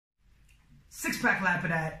Six-Pack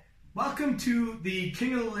Lapidat. Welcome to the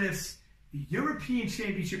King of the Lifts European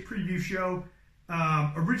Championship Preview Show.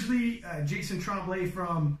 Originally, Jason Tremblay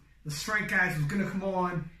from the Strength Guys was going to come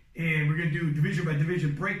on, and we're going to do division by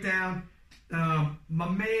division breakdown. My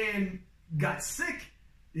man got sick.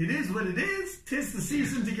 It is what it is. 'Tis the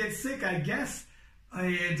season to get sick, I guess.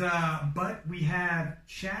 But we have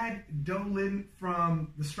Chad Dolan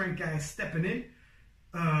from the Strength Guys stepping in.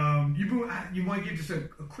 You want to give just a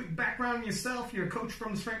quick background on yourself? You're a coach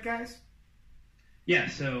from the Strength Guys? Yeah,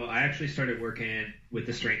 so I actually started working with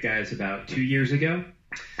the Strength Guys about 2 years ago.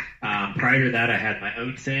 Prior to that, I had my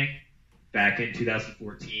own thing back in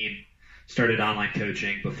 2014. Started online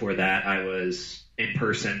coaching. Before that, I was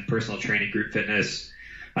in-person personal training, group fitness.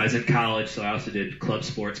 I was in college, so I also did club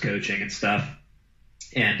sports coaching and stuff.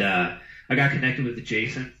 And I got connected with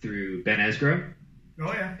Jason through Ben Esgro.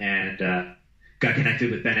 Oh, yeah. And got connected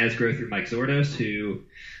with Ben Esgro through Mike Zordos, who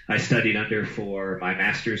I studied under for my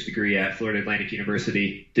master's degree at Florida Atlantic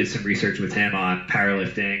University. Did some research with him on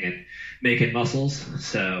powerlifting and making muscles.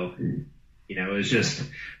 So, it was just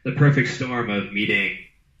the perfect storm of meeting,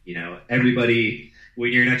 everybody.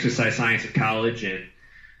 When you're in exercise science in college and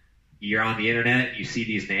you're on the internet, you see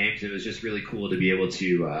these names. It was just really cool to be able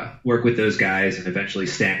to work with those guys and eventually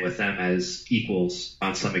stand with them as equals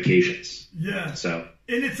on some occasions. Yeah. So.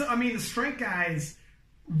 And the Strength Guys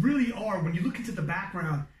really are, when you look into the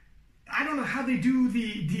background, I don't know how they do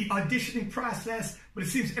the auditioning process, but it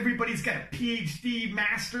seems everybody's got a PhD,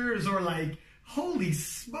 masters, or like, holy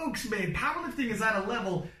smokes, man, powerlifting is at a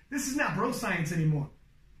level, this is not bro science anymore.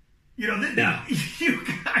 No. You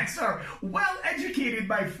guys are well educated,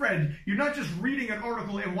 my friend. You're not just reading an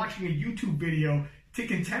article and watching a YouTube video,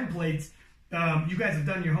 taking templates. You guys have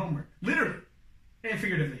done your homework, literally and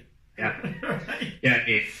figuratively. Yeah. Right?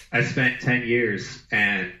 Yeah, I spent 10 years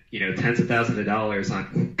and, tens of thousands of dollars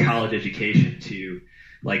on college education to,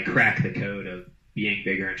 crack the code of being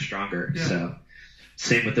bigger and stronger. Yeah. So,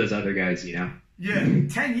 same with those other guys, Yeah,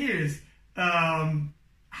 10 years. How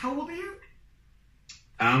old are you?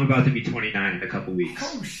 I'm about to be 29 in a couple weeks.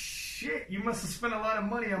 Oh, shit. You must have spent a lot of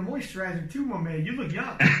money on moisturizing too, my man. You look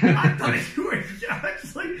young. I thought you were young.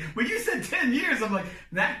 Just when you said 10 years, I'm like,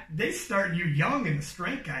 they start you young in the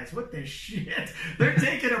Strength Guys. What the shit? They're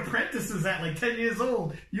taking apprentices at 10 years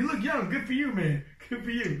old. You look young. Good for you, man. Good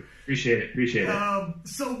for you. Appreciate it.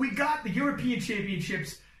 So we got the European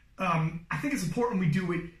Championships. I think it's important we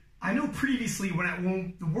do it. I know previously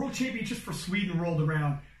when the World Championships for Sweden rolled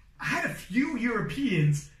around, I had a few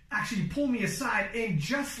Europeans actually pull me aside, and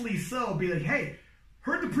justly so, be like, hey,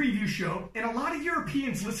 heard the preview show, and a lot of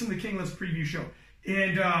Europeans listen to King Lift's preview show.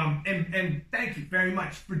 And thank you very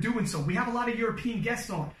much for doing so. We have a lot of European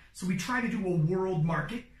guests on, so we try to do a world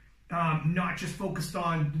market, not just focused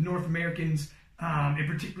on the North Americans, and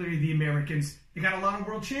particularly the Americans. They got a lot of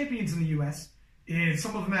world champions in the U.S., and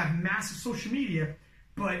some of them have massive social media,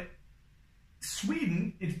 but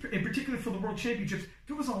Sweden, in particular for the World Championships,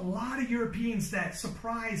 there was a lot of Europeans that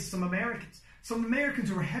surprised some Americans. Some Americans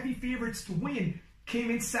who were heavy favorites to win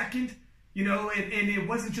came in second, and it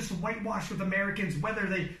wasn't just a whitewash with Americans, whether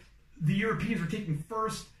the Europeans were taking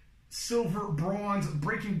first, silver, bronze,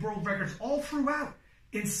 breaking world records all throughout.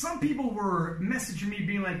 And some people were messaging me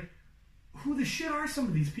being like, who the shit are some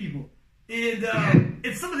of these people? And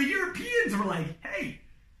some of the Europeans were like, hey,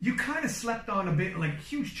 you kind of slept on a bit,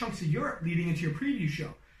 huge chunks of Europe leading into your preview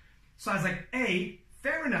show. So I was like,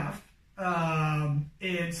 fair enough.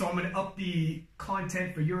 And so I'm going to up the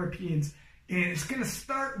content for Europeans. And it's going to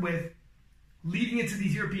start with leading into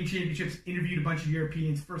these European Championships, interviewed a bunch of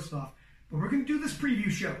Europeans first off. But we're going to do this preview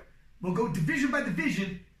show. We'll go division by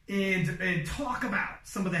division and talk about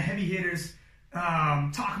some of the heavy hitters,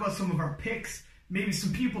 talk about some of our picks, maybe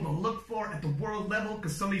some people to look for at the world level,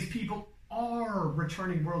 because some of these people are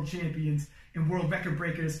returning world champions and world record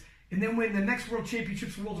breakers. And then when the next World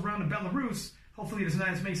Championships rolls around in Belarus, hopefully there's not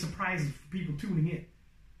as many surprises for people tuning in.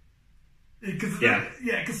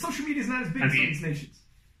 Because social media is not as big as some of these nations.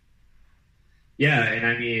 Yeah,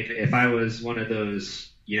 and if I was one of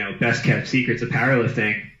those, best kept secrets of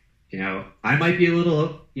powerlifting, I might be a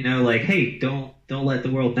little, hey, don't let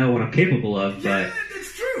the world know what I'm capable of. Yeah, but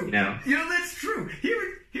that's true. That's true.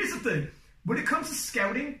 Here's the thing. When it comes to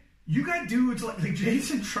scouting, you got dudes like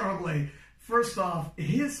Jason Tremblay. First off,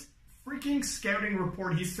 his freaking scouting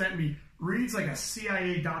report he sent me reads like a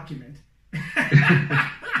CIA document.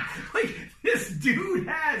 Like, this dude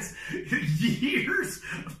has years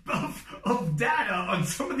of data on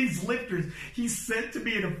some of these lifters. He sent to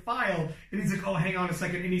me in a file, and he's like, oh, hang on a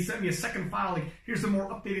second. And he sent me a second file, like, here's the more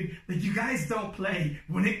updated. Like, you guys don't play.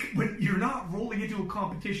 When you're not rolling into a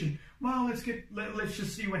competition, well, let's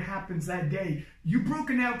just see what happens that day. You've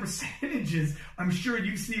broken down percentages. I'm sure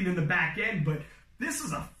you've seen in the back end, but this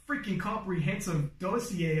is a freaking comprehensive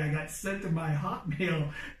dossier I got sent to my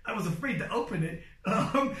Hotmail. I was afraid to open it.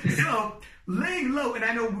 So, laying low, and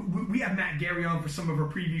I know we have Matt Gary on for some of our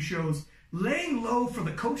preview shows. Laying low for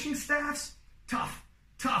the coaching staffs, tough,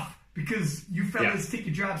 because you fellas take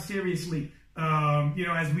your job seriously,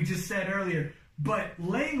 as we just said earlier. But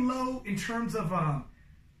laying low in terms of,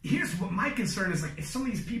 here's what my concern is, like, if some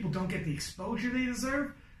of these people don't get the exposure they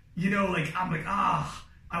deserve, I'm like,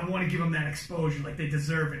 I want to give them that exposure, like they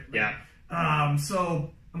deserve it. Yeah.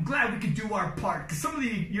 So I'm glad we could do our part, because some of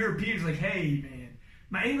the Europeans are like, hey, man,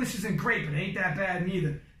 my English isn't great, but it ain't that bad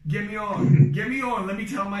neither. Get me on. Let me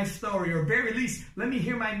tell my story, or at very least, let me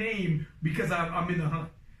hear my name, because I'm in the hunt.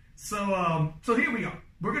 So here we are.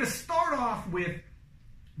 We're going to start off with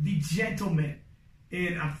the gentlemen,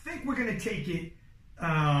 and I think we're going to take it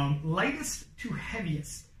lightest to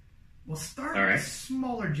heaviest. We'll start with the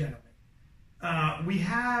smaller gentlemen. We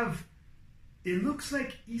have, it looks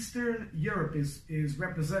like Eastern Europe is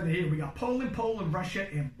represented here. We got Poland, Russia,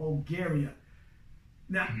 and Bulgaria.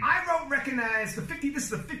 Now, I don't recognize this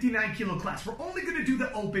is a 59 kilo class. We're only going to do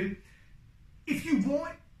the open. If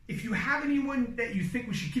you have anyone that you think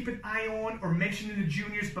we should keep an eye on or mention in the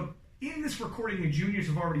juniors, but in this recording, the juniors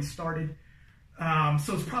have already started.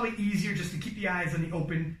 So it's probably easier just to keep the eyes on the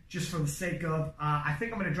open, just for the sake of, I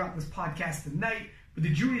think I'm going to drop this podcast tonight, but the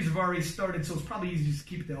juniors have already started, so it's probably easier to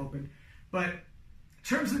keep it open. But in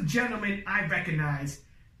terms of gentlemen, I recognize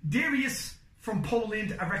Darius from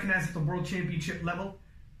Poland. I recognize at the World Championship level.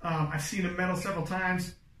 I've seen him medal several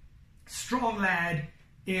times. Strong lad.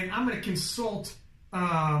 And I'm going to consult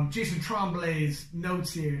Jason Tremblay's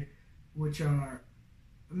notes here, which are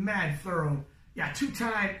mad thorough. Yeah,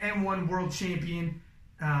 two-time M1 world champion.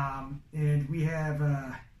 And we have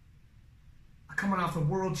coming off the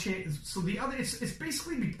world champ. So the other, it's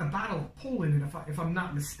basically a battle of Poland, and if I'm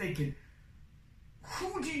not mistaken.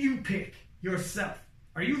 Who do you pick yourself?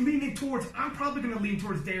 Are you leaning towards? I'm probably going to lean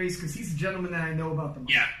towards Darius, because he's a gentleman that I know about the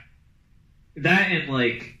most. Yeah. That and,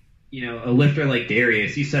 a lifter like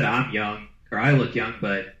Darius, you said I'm young, or I look young,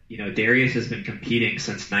 but, Darius has been competing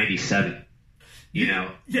since 97.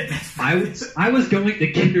 Yeah, that's I was going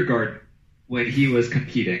to kindergarten when he was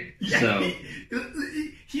competing. Yeah, so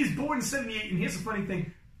he's born in 78, and here's the funny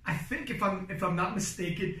thing. I think if I'm not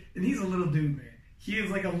mistaken, and he's a little dude, man. He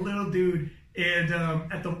is like a little dude, and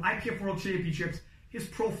at the IPF World Championships, his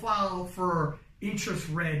profile for interest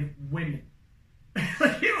read women.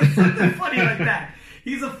 It was something funny like that.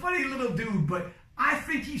 He's a funny little dude, but I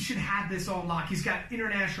think he should have this on lock. He's got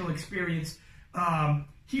international experience.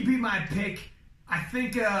 He'd be my pick. I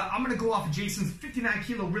think I'm going to go off of Jason's 59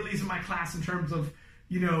 kilo really isn't my class in terms of,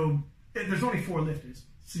 there's only 4 lifters.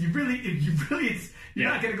 So you're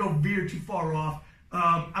not going to go veer too far off.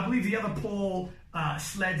 I believe the other pole,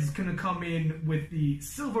 sleds, is going to come in with the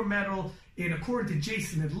silver medal. And according to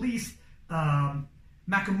Jason, at least,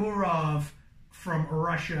 Makamurov from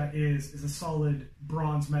Russia is a solid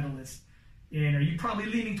bronze medalist. And are you probably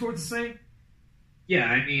leaning towards the same? Yeah,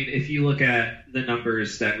 I mean, if you look at the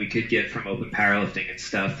numbers that we could get from open powerlifting and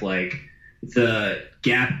stuff, like the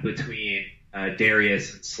gap between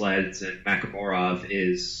Darius and sleds and Makamurov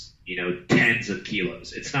is, tens of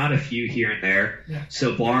kilos. It's not a few here and there. Yeah.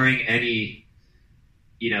 So barring any,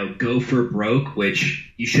 go for broke,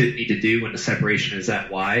 which you shouldn't need to do when the separation is that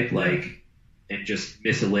wide, and just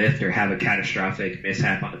miss a lift or have a catastrophic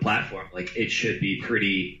mishap on the platform, it should be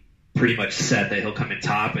pretty much set that he'll come in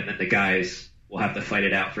top, and then the guys will have to fight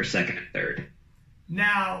it out for second and third.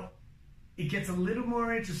 Now, it gets a little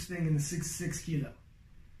more interesting in the 66 kilo.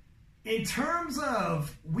 In terms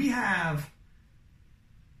of, we have,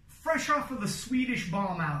 fresh off of the Swedish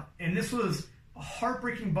bomb out, and this was a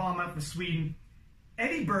heartbreaking bomb out for Sweden,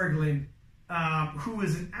 Eddie Berglund, who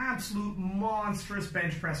is an absolute monstrous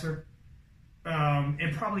bench presser,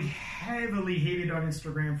 and probably heavily hated on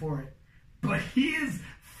Instagram for it. But he is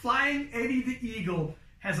Flying Eddie the Eagle,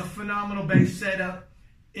 has a phenomenal bench setup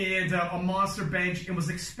and a monster bench, and was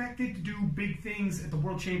expected to do big things at the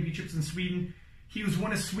World Championships in Sweden. He was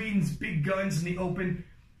one of Sweden's big guns in the open.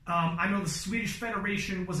 I know the Swedish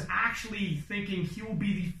Federation was actually thinking he will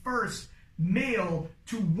be the first male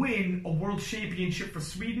to win a World Championship for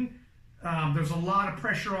Sweden. There's a lot of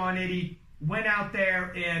pressure on Eddie. Went out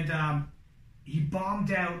there and he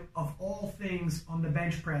bombed out of all things on the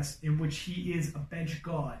bench press, in which he is a bench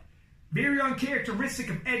god. Very uncharacteristic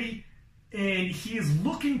of Eddie, and he is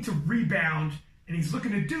looking to rebound, and he's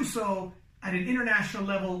looking to do so at an international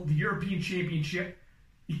level, the European Championship.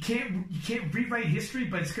 You can't rewrite history,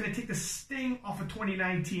 but it's going to take the sting off of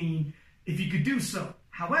 2019 if you could do so.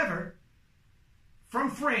 However, from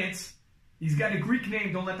France, he's got a Greek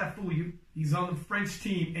name, don't let that fool you. He's on the French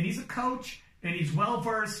team, and he's a coach, and he's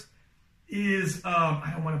well-versed.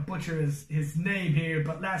 I don't want to butcher his name here,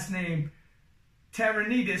 but last name,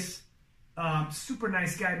 Taranis. Super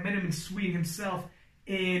nice guy, met him in Sweden himself.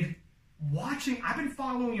 And I've been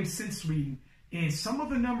following him since Sweden, and some of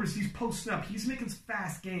the numbers he's posting up, he's making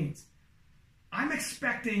fast gains. I'm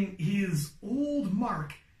expecting his old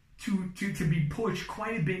mark to be pushed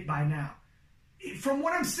quite a bit by now. From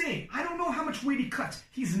what I'm seeing, I don't know how much weight he cuts.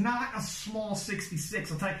 He's not a small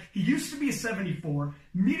 66. I'll tell you, he used to be a 74.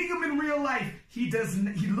 Meeting him in real life, he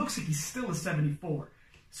looks like he's still a 74.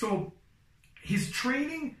 So his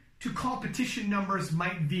training to competition numbers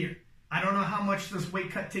might veer. I don't know how much this weight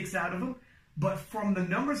cut takes out of him, but from the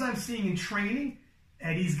numbers I'm seeing in training,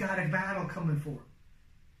 Eddie's got a battle coming for him.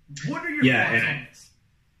 What are your thoughts on this?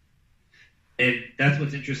 And that's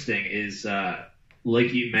what's interesting is,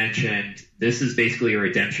 like you mentioned, this is basically a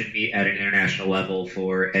redemption meet at an international level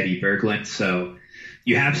for Eddie Berglund. So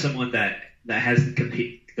you have someone that has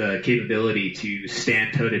the capability to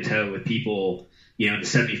stand toe-to-toe with people, in the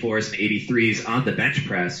 74s and 83s on the bench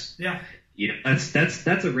press. Yeah. That's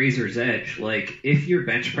a razor's edge. Like, if your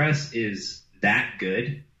bench press is that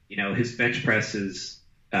good, his bench press is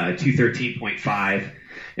 213.5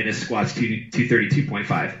 and his squat's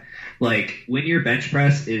 232.5. Like, when your bench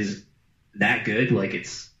press is that good, like,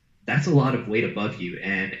 that's a lot of weight above you,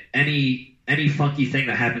 and any funky thing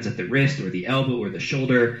that happens at the wrist or the elbow or the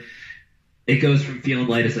shoulder, it goes from feeling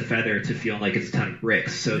light as a feather to feeling like it's a ton of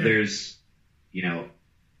bricks. So there's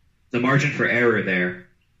the margin for error there.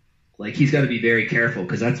 Like, he's got to be very careful,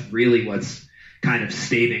 because that's really what's kind of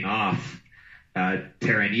staving off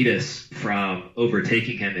Taranis from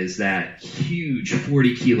overtaking him, is that huge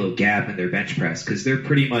 40-kilo gap in their bench press, because they're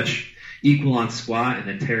pretty much equal on squat, and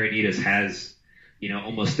then Taranis has,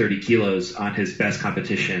 almost 30 kilos on his best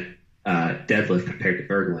competition deadlift compared to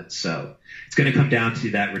Berglund. So it's going to come down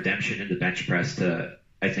to that redemption in the bench press to,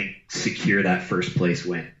 I think, secure that first place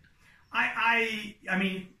win. I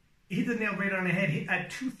mean, hit the nail right on the head.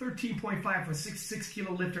 At 213.5 for a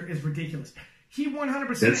 6'6" lifter is ridiculous. He 100%.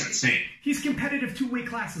 That's insane. He's competitive 2 weight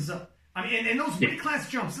classes up. I mean, and those weight class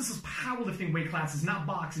jumps, this is powerlifting weight classes, not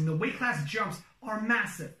boxing. The weight class jumps are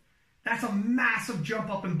massive. That's a massive jump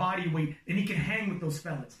up in body weight, and he can hang with those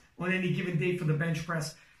fellas on any given day for the bench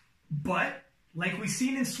press. But like we've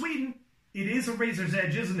seen in Sweden, it is a razor's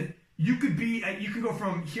edge, isn't it? You can go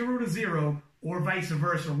from hero to zero, or vice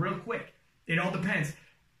versa, real quick. It all depends.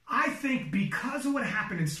 I think because of what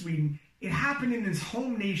happened in Sweden, it happened in his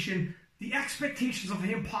home nation. The expectations of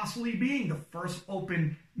him possibly being the first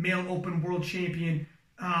male open world champion,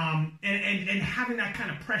 and having that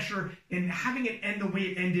kind of pressure and having it end the way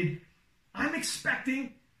it ended, I'm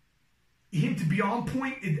expecting him to be on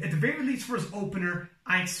point, at the very least for his opener.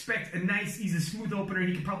 I expect a nice, easy, smooth opener.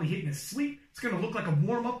 He can probably hit in his sleep. It's going to look like a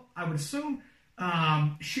warm-up, I would assume.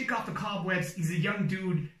 Shake off the cobwebs. He's a young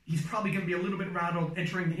dude. He's probably going to be a little bit rattled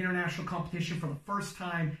entering the international competition for the first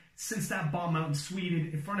time since that bomb out in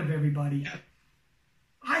Sweden in front of everybody. Yeah.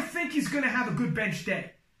 I think he's going to have a good bench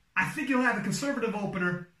day. I think he'll have a conservative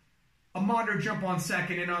opener, a moderate jump on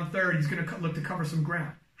second, and on third, he's going to look to cover some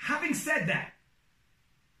ground. Having said that,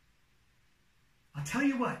 I'll tell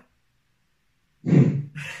you what.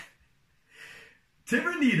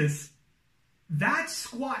 Taranis, that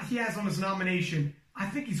squat he has on his nomination, I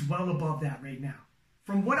think he's well above that right now.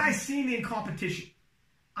 From what I've seen in competition,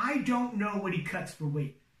 I don't know what he cuts for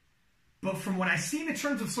weight. But from what I've seen in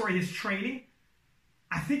terms of, his training,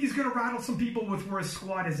 I think he's going to rattle some people with where his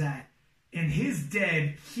squat is at. And his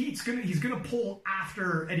dead, he's going to pull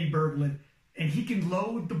after Eddie Berglund, and he can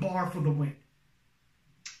load the bar for the win.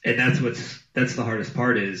 And that's the hardest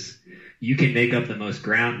part, is you can make up the most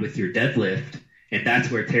ground with your deadlift, and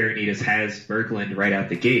that's where Taranis has Berglund right out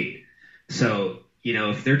the gate. So,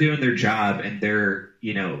 if they're doing their job and they're,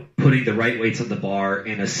 putting the right weights on the bar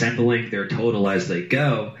and assembling their total as they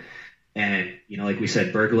go, and, like we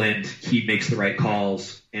said, Berglund, he makes the right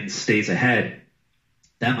calls and stays ahead,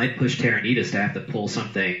 that might push Taranis to have to pull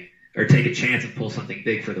something or take a chance and pull something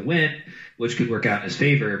big for the win, which could work out in his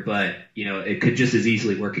favor, but, it could just as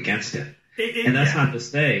easily work against him. And that's not to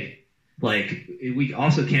say, we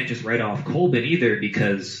also can't just write off Colbin either,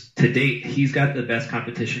 because to date, he's got the best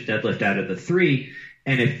competition deadlift out of the three,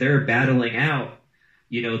 And if they're battling out,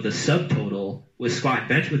 the subtotal with squat and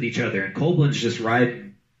bench with each other, and Copeland's just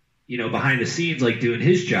riding, behind the scenes, like doing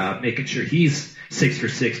his job, making sure he's 6 for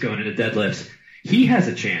 6 going into deadlifts, he has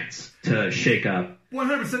a chance to shake up.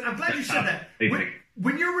 100%. I'm glad you said that.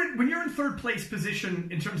 When you're in third place position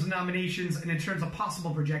in terms of nominations and in terms of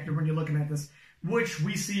possible projector, when you're looking at this, which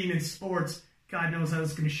we see in sports, God knows how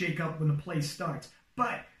it's going to shake up when the play starts.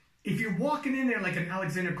 But if you're walking in there like an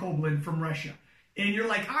Alexander Copeland from Russia, and you're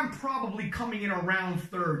like, I'm probably coming in around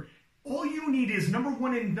third, all you need is number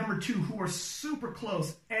 1 and number 2 who are super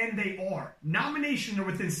close, and they are. Nomination are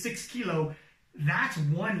within 6 kilo. That's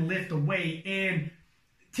one lift away. And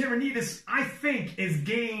Tyrannidis, I think, is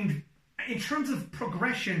gained, in terms of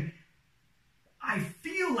progression, I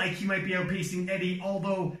feel like he might be outpacing Eddie,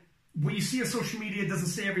 although what you see on social media doesn't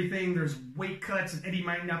say everything. There's weight cuts, and Eddie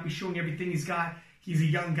might not be showing everything he's got. He's a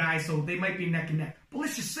young guy, so they might be neck and neck. But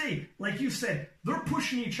let's just say, like you said, they're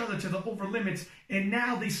pushing each other to the over limits, and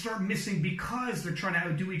now they start missing because they're trying to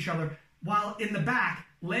outdo each other. While in the back,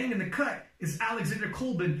 laying in the cut, is Alexander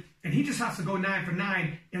Copeland, and he just has to go 9 for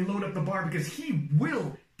 9 and load up the bar because he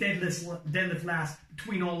will deadlift last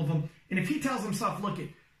between all of them. And if he tells himself, look,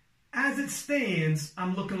 as it stands,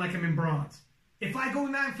 I'm looking like I'm in bronze. If I go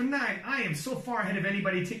 9 for 9, I am so far ahead of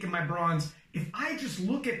anybody taking my bronze. If I just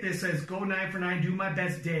look at this as go 9 for 9, do my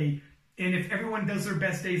best day, and if everyone does their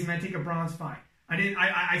best days and I take a bronze, fine.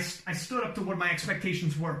 I stood up to what my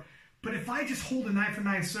expectations were. But if I just hold a 9 for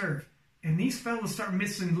 9 serve, and these fellas start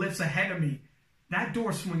missing lifts ahead of me, that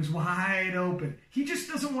door swings wide open. He just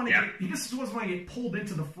doesn't want to get pulled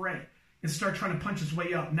into the fray and start trying to punch his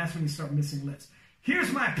way up, and that's when you start missing lifts.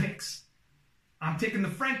 Here's my picks. I'm taking the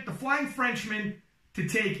Flying Frenchman to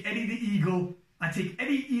take Eddie the Eagle. I take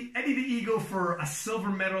Eddie the Eagle for a silver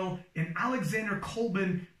medal, and Alexander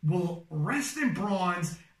Copeland will rest in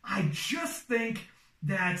bronze. I just think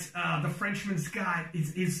that the Frenchman's guy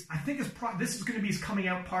is I think this is going to be his coming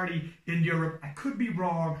out party in Europe. I could be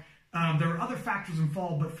wrong. There are other factors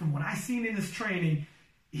involved, but from what I've seen in his training,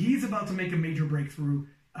 he's about to make a major breakthrough.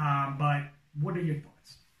 But what are your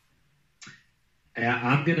thoughts? Yeah,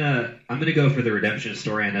 I'm gonna go for the redemption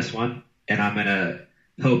story on this one, and I'm gonna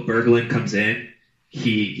hope Berglund comes in.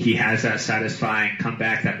 He has that satisfying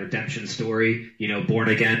comeback, that redemption story. Born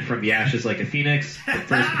again from the ashes like a phoenix. In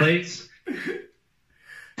first place.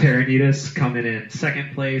 Tyrannidis coming in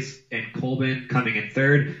second place, and Colbin coming in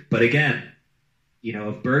third. But again,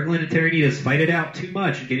 if Berglund and Tyrannidis fight it out too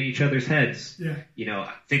much and get in each other's heads,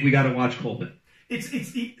 I think we got to watch Colbin.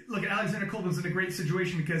 Look, Alexander Colbin's in a great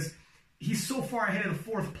situation because he's so far ahead of the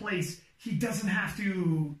fourth place. He doesn't have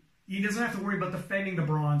to worry about defending the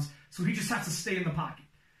bronze, so he just has to stay in the pocket.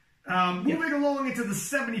 Moving along into the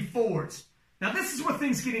 74s. Now, this is where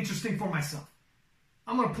things get interesting for myself.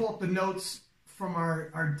 I'm going to pull up the notes from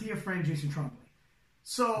our dear friend Jason Trombley.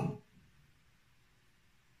 So,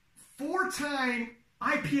 4-time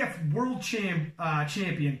IPF world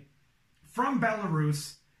champion from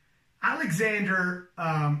Belarus, Alexander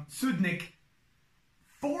Sudnik,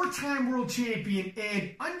 4-time world champion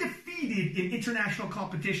and undefeated in international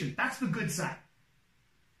competition. That's the good side.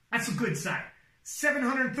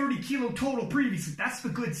 730 kilo total previously. That's the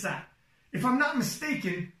good side. If I'm not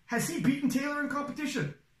mistaken, has he beaten Taylor in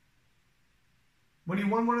competition? When he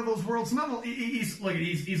won one of those worlds? No, he's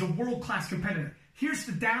a world-class competitor. Here's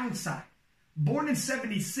the downside. Born in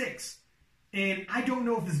 76, and I don't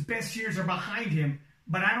know if his best years are behind him,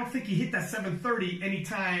 but I don't think he hit that 730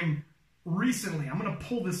 anytime recently. I'm going to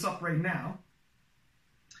pull this up right now.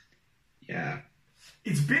 Yeah.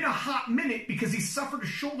 It's been a hot minute because he suffered a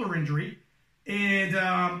shoulder injury, and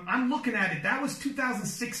I'm looking at it. That was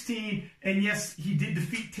 2016, and yes, he did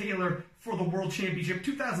defeat Taylor for the World Championship.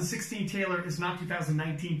 2016 Taylor is not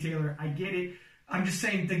 2019 Taylor. I get it. I'm just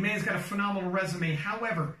saying the man's got a phenomenal resume.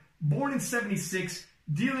 However, born in 76,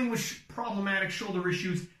 dealing with problematic shoulder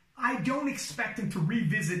issues, I don't expect him to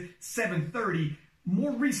revisit 730.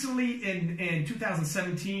 More recently, in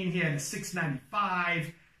 2017, he had a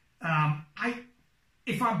 695.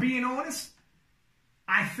 If I'm being honest,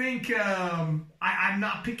 I think I'm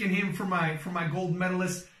not picking him for my gold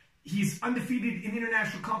medalist. He's undefeated in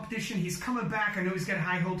international competition. He's coming back. I know he's got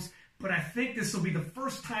high hopes, but I think this will be the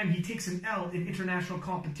first time he takes an L in international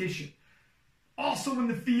competition. Also in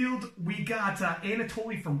the field, we got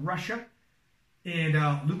Anatoly from Russia and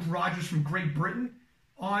Luke Rogers from Great Britain,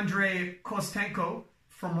 Andrei Kostenko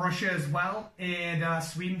from Russia as well, and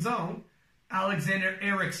Sweden's own Alexander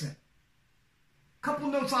Eriksson. Couple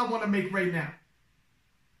notes I want to make right now.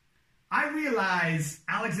 I realize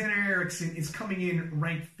Alexander Eriksson is coming in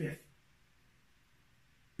ranked 5th.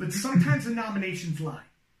 But sometimes the nominations lie.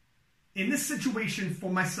 in this situation for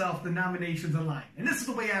myself, the nominations align. And this is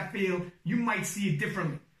the way I feel. You might see it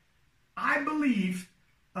differently. I believe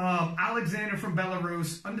Alexander from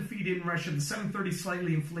Belarus, undefeated in Russia, the 730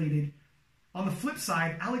 slightly inflated. On the flip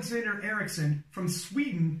side, Alexander Eriksson from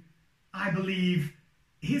Sweden, I believe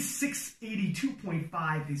his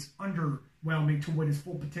 682.5 is underwhelming to what his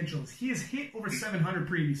full potential is. He has hit over 700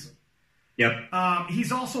 previously. Yep.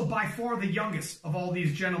 He's also by far the youngest of all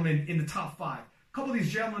these gentlemen in the top 5. A couple of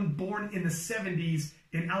these gentlemen born in the 70s,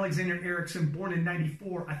 and Alexander Eriksson born in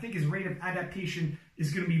 94. I think his rate of adaptation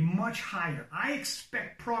is going to be much higher. I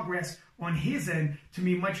expect progress on his end to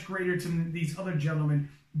be much greater to these other gentlemen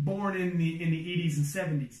born in the 80s and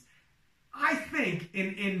 70s. I think,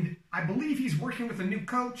 and I believe he's working with a new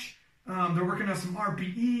coach. They're working on some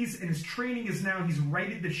RPEs, and his training is now, he's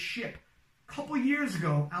righted the ship. A couple of years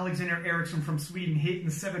ago, Alexander Eriksson from Sweden hit in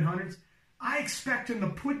the 700s. I expect him to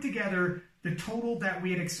put together the total that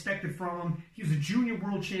we had expected from him. He was a junior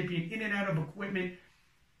world champion, in and out of equipment.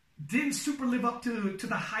 Didn't super live up to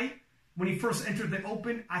the hype when he first entered the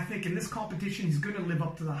Open. I think in this competition, he's going to live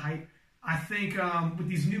up to the hype. I think with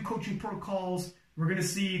these new coaching protocols, we're going to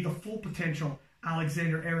see the full potential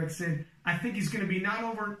Alexander Eriksson. I think he's going to be not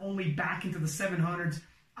only back into the 700s.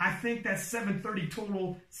 I think that 730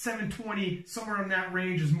 total, 720, somewhere in that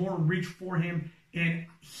range is more in reach for him. And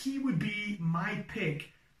he would be my pick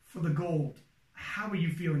for the gold. How are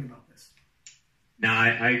you feeling about this? No,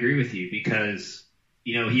 I agree with you because,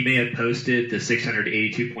 he may have posted the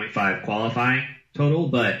 682.5 qualifying total,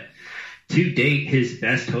 but to date, his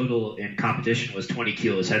best total in competition was 20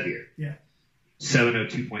 kilos heavier. Yeah.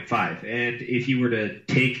 702.5. And if you were to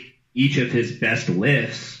take each of his best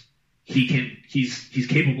lifts, he's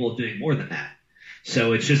capable of doing more than that.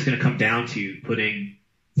 So it's just going to come down to putting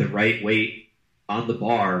the right weight on the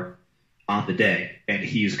bar on the day, and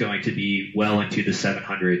he's going to be well into the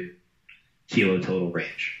 700 kilo total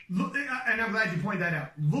range. And I'm glad you pointed that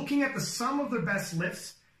out. Looking at the sum of their best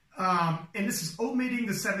lifts, and this is omitting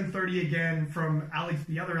the 730 again from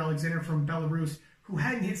the other Alexander from Belarus, who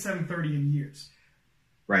hadn't hit 730 in years.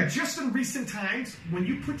 Right. Just in recent times, when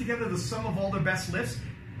you put together the sum of all their best lifts,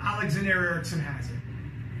 Alexander Eriksson has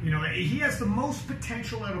it. He has the most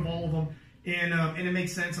potential out of all of them, and it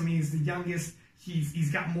makes sense. I mean, he's the youngest.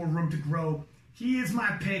 He's got more room to grow. He is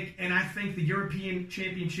my pick, and I think the European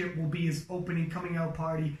Championship will be his opening coming out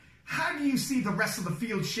party. How do you see the rest of the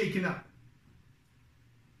field shaking up?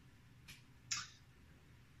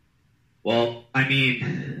 Well, I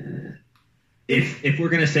mean, if we're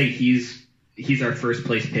going to say he's our first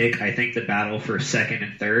place pick, I think the battle for second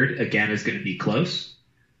and third, again, is going to be close.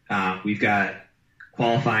 We've got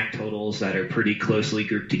qualifying totals that are pretty closely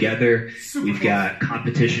grouped together. We've got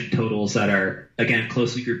competition totals that are, again,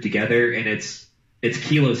 closely grouped together, and it's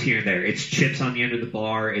kilos here and there. It's chips on the end of the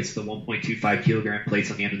bar. It's the 1.25 kilogram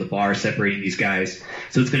plates on the end of the bar separating these guys.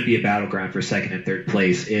 So it's going to be a battleground for second and third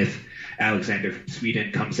place if Alexander from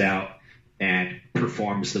Sweden comes out and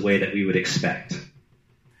performs the way that we would expect.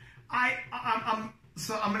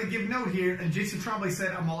 I'm going to give note here, and Jason Tremblay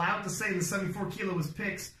said I'm allowed to say the 74 kilo was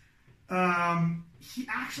picks. He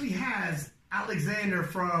actually has Alexander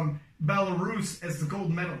from Belarus as the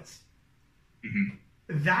gold medalist. Mm-hmm.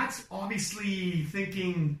 That's obviously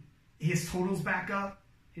thinking his totals back up,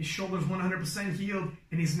 his shoulder's 100% healed,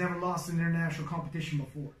 and he's never lost an international competition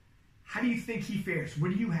before. How do you think he fares?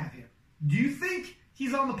 Where do you have him? Do you think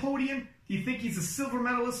he's on the podium? Do you think he's a silver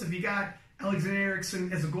medalist if you got Alexander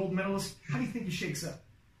Eriksson as a gold medalist? How do you think he shakes up?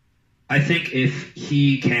 I think if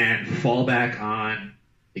he can fall back on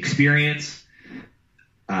experience,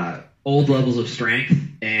 old levels of strength,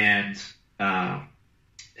 and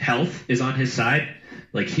health is on his side,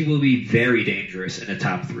 like he will be very dangerous in a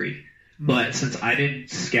top 3. Mm-hmm. But since I didn't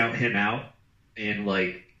scout him out and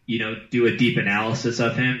do a deep analysis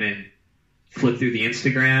of him and flip through the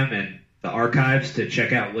Instagram and the archives to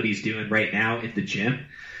check out what he's doing right now in the gym,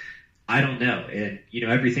 I don't know. And,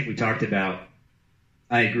 everything we talked about,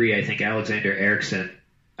 I agree. I think Alexander Eriksson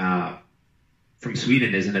from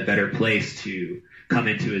Sweden is in a better place to come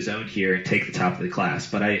into his own here and take the top of the class.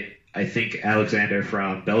 But I think Alexander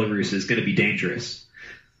from Belarus is going to be dangerous.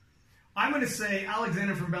 I'm going to say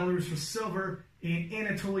Alexander from Belarus for silver and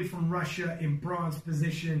Anatoly from Russia in bronze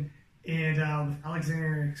position. And with Alexander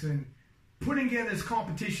Eriksson putting together this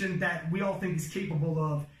competition that we all think he's capable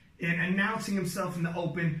of and announcing himself in the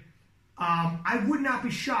Open. I would not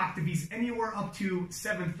be shocked if he's anywhere up to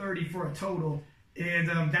 730 for a total. And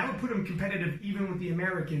that would put him competitive even with the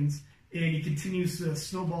Americans. And he continues to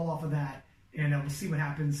snowball off of that. And we'll see what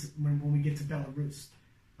happens when we get to Belarus.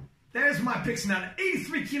 There's my picks now. The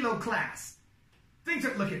 83 kilo class. Things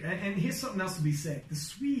that look at, and here's something else to be said. The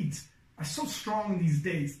Swedes are so strong these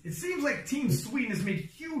days. It seems like Team Sweden has made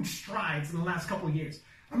huge strides in the last couple of years.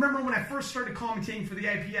 I remember when I first started commentating for the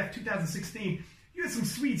IPF 2016, you had some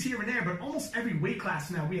Swedes here and there, but almost every weight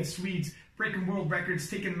class now we have Swedes breaking world records,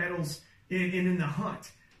 taking medals in the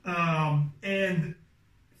hunt. And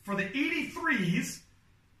for the 83s,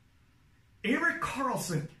 Erik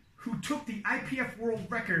Karlsson, who took the IPF world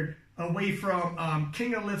record away from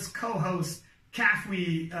King of Lift's co-host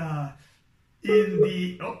Kafwi in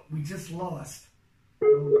the... Oh, we just lost.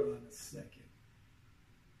 Hold on a second.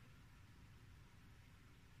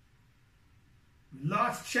 We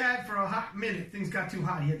lost Chad for a hot minute. Things got too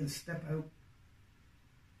hot. He had to step out.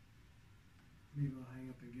 Maybe I'll hang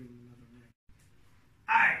up and give him another minute.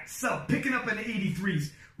 All right, so picking up in the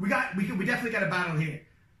 83s. We definitely got a battle here.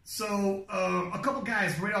 So a couple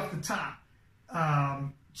guys right off the top.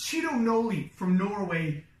 Cheeto Noli from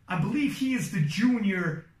Norway. I believe he is the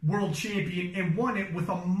junior world champion and won it with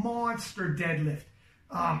a monster deadlift.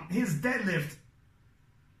 His deadlift,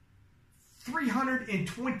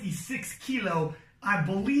 326 kilo, I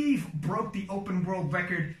believe broke the open world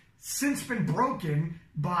record, since been broken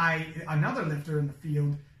by another lifter in the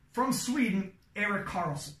field from Sweden, Erik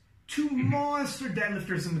Karlsson. Two monster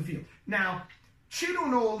deadlifters in the field. Now, Cheeto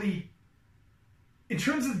Noli, in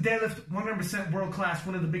terms of deadlift, 100% world class,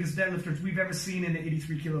 one of the biggest deadlifters we've ever seen in the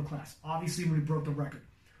 83 kilo class. Obviously, when he broke the record.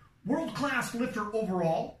 World class lifter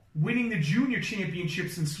overall, winning the junior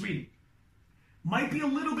championships in Sweden. Might be a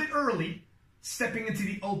little bit early, stepping into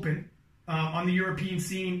the open on the European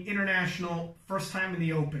scene, international, first time in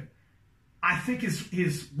the open. I think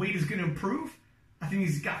his weight is going to improve. I think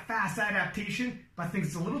he's got fast adaptation, but I think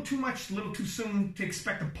it's a little too much, a little too soon to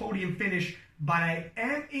expect a podium finish. But I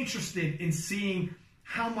am interested in seeing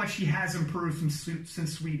how much he has improved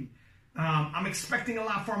since Sweden. I'm expecting a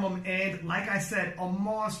lot from him, and like I said, a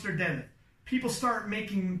monster deadlift. People start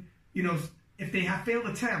making, if they have failed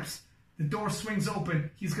attempts, the door swings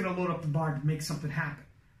open, he's going to load up the bar to make something happen.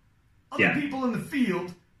 Other people in the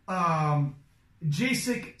field, Jacek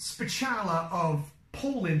Spichala of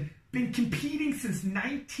Poland, been competing since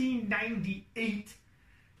 1998.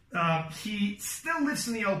 He still lifts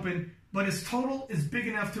in the open, but his total is big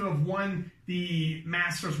enough to have won the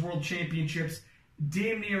Masters World Championships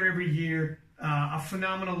damn near every year. A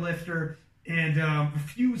phenomenal lifter, and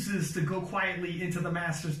refuses to go quietly into the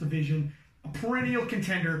Masters division. A perennial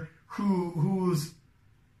contender who's,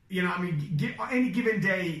 any given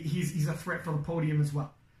day, he's a threat for the podium as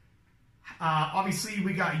well. Obviously,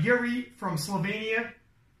 we got Yuri from Slovenia,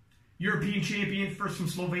 European champion, first from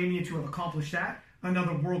Slovenia to have accomplished that.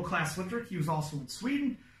 Another world-class lifter. He was also in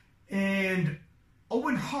Sweden. And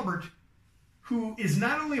Owen Hubbard, who is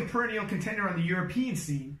not only a perennial contender on the European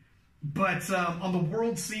scene, but on the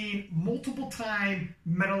world scene, multiple-time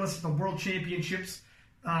medalist at the World Championships,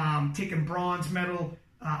 taking bronze medal,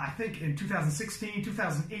 I think in 2016,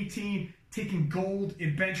 2018, taking gold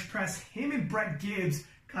in bench press. Him and Brett Gibbs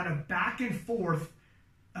kind of back and forth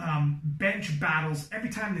bench battles every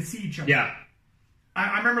time they see each other. Yeah.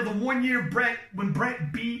 I remember the one year when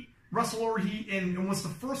Brett beat Russell Orhe, and it was the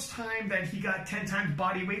first time that he got 10 times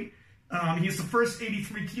body weight. He was the first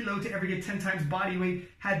 83 kilo to ever get 10 times body weight,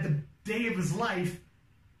 had the day of his life,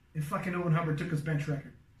 and fucking Owen Hubbard took his bench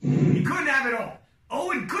record. He couldn't have it all.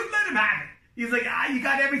 Owen couldn't let him have it. He's like, you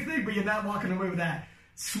got everything, but you're not walking away with that.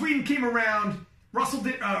 Sweden came around.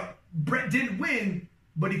 Brett didn't win,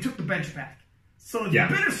 but he took the bench back. So it's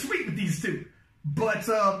bittersweet with these two. But,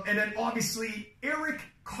 and then obviously, Erik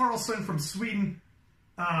Karlsson from Sweden,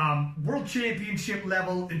 world championship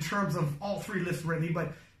level in terms of all three lifts really,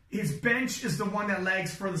 but his bench is the one that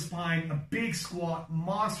lags further spine, a big squat,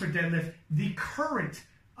 monster deadlift, the current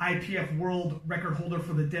IPF world record holder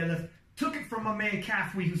for the deadlift. Took it from my man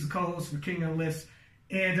Kafwi, who's the co-host for King of Lifts.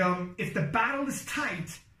 And if the battle is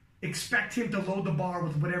tight, expect him to load the bar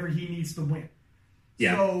with whatever he needs to win.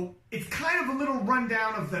 Yeah. So it's kind of a little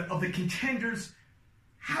rundown of the contenders.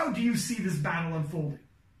 How do you see this battle unfolding?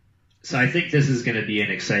 So I think this is going to be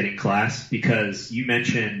an exciting class because you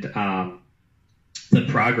mentioned the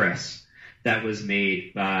progress that was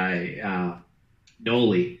made by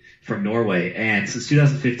Noli from Norway. And since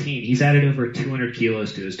 2015, he's added over 200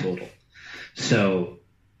 kilos to his total. So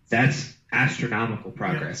that's astronomical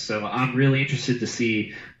progress. Yeah. So I'm really interested to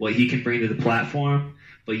see what he can bring to the platform.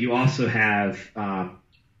 But you also have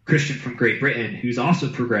Christian from Great Britain, who's also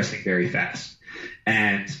progressing very fast.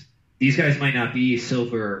 And these guys might not be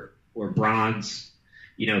silver or bronze,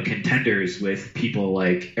 contenders with people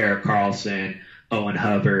like Erik Karlsson, Owen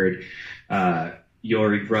Hubbard,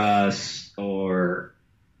 Yuri Russ, or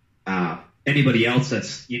anybody else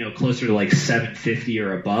that's, closer to like 750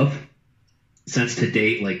 or above. since to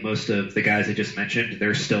date, like most of the guys I just mentioned,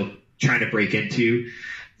 they're still trying to break into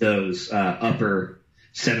those upper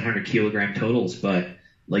 700 kilogram totals. But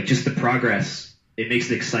like just the progress, it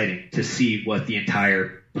makes it exciting to see what the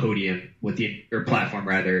entire podium, or platform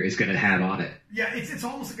rather, is going to have on it. Yeah, it's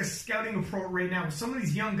almost like a scouting approach right now. With some of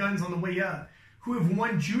these young guns on the way up who have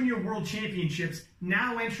won junior world championships,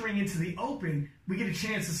 now entering into the Open, we get a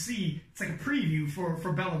chance to see, it's like a preview for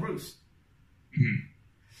Belarus. Mm-hmm.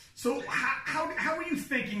 So how are you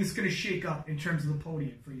thinking it's going to shake up in terms of the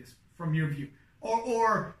podium for you, from your view?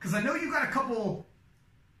 Or because I know you got a couple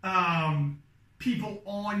people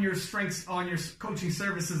on your coaching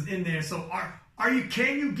services in there. So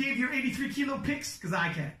can you give your 83 kilo picks? Because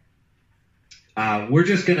I can't. We're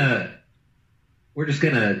just gonna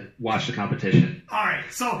watch the competition. All right.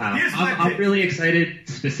 So here's my pick. I'm really excited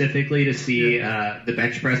specifically to see the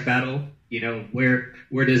bench press battle. You know, where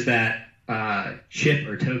does that chip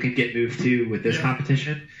or token get moved to with this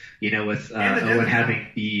competition? You know, with Owen having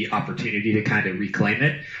the opportunity to kind of reclaim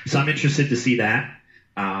it. So I'm interested to see that.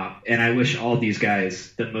 And I wish all these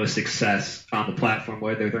guys the most success on the platform,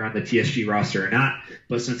 whether they're on the TSG roster or not.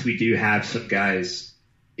 But since we do have some guys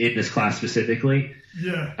in this class specifically,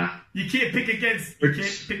 you can't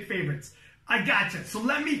pick favorites. I gotcha. So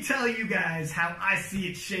let me tell you guys how I see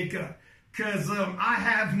it shake up, because I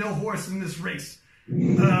have no horse in this race.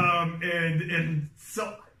 And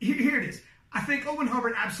so here it is. I think Owen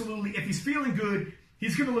Hubbard, absolutely, if he's feeling good,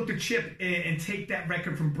 he's going to look to chip and take that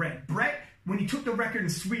record from Brett. Brett, when he took the record in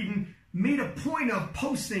Sweden, made a point of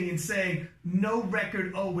posting and saying, no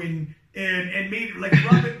record Owen, and made it like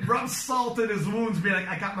rub salt in his wounds, being like,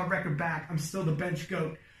 I got my record back. I'm still the bench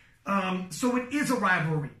goat. So it is a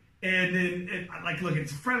rivalry. And look,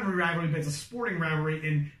 it's a friendly rivalry, but it's a sporting rivalry.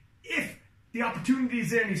 And if the opportunity is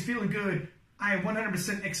there and he's feeling good, I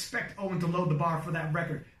 100% expect Owen to load the bar for that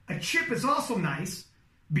record. A chip is also nice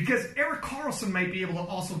because Erik Karlsson might be able to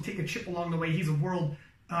also take a chip along the way. He's a world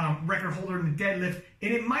record holder in the deadlift,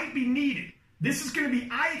 and it might be needed. This is going to be,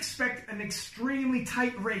 I expect, an extremely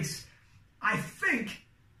tight race. I think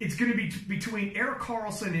it's going to be between Erik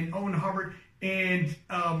Karlsson and Owen Hubbard, and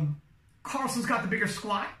Karlsson's got the bigger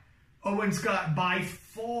squat. Owen's got by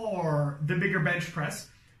far the bigger bench press.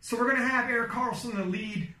 So we're going to have Erik Karlsson in the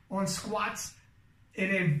lead on squats,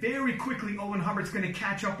 and then very quickly Owen Hubbard's going to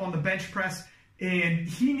catch up on the bench press, and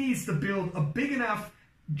he needs to build a big enough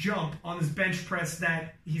jump on his bench press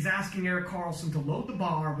that he's asking Erik Karlsson to load the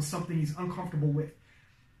bar with something he's uncomfortable with.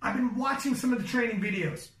 I've been watching some of the training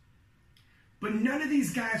videos, but none of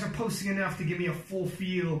these guys are posting enough to give me a full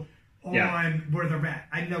feel on where they're at.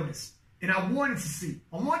 I noticed. And I wanted to see.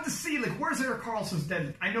 Like, where's Erik Karlsson's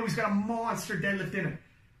deadlift? I know he's got a monster deadlift in him,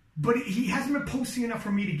 but he hasn't been posting enough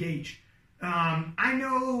for me to gauge. I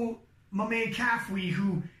know my man Kafwe,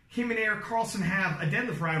 who him and Erik Karlsson have a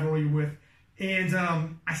deadlift rivalry with, and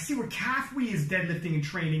I see where Kafwe is deadlifting and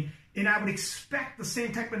training, and I would expect the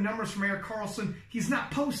same type of numbers from Erik Karlsson. He's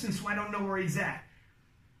not posting, so I don't know where he's at.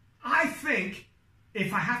 I think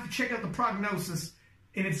if I have to check out the prognosis,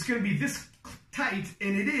 and it's going to be this tight,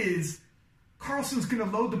 and it is, Karlsson's going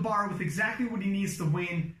to load the bar with exactly what he needs to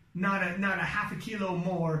win, not a half a kilo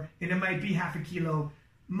more, and it might be half a kilo.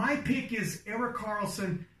 My pick is Erik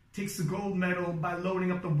Karlsson takes the gold medal by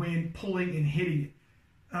loading up the win, pulling, and hitting it.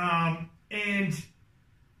 And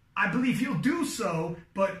I believe he'll do so,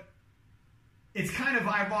 but it's kind of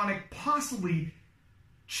ironic. Possibly,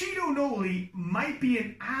 Cheeto Noli might be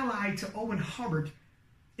an ally to Owen Hubbard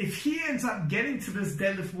if he ends up getting to this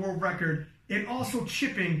deadlift world record and also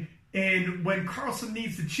chipping. And when Karlsson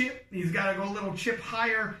needs to chip, he's got to go a little chip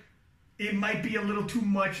higher. It might be a little too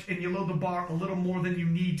much, and you load the bar a little more than you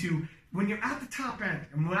need to. When you're at the top end,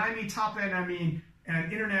 and when I mean top end, I mean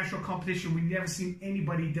an international competition, we've never seen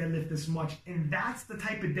anybody deadlift this much, and that's the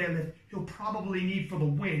type of deadlift he'll probably need for the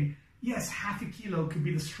win. Yes, half a kilo could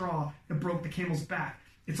be the straw that broke the camel's back.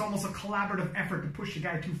 It's almost a collaborative effort to push the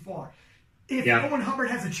guy too far. If Owen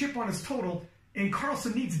Hubbard has a chip on his total, and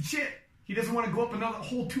Karlsson needs a chip, he doesn't want to go up another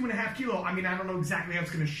whole 2.5 kilo. I mean, I don't know exactly how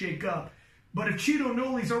it's going to shake up. But if Cheeto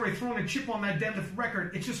Noli's already thrown a chip on that deadlift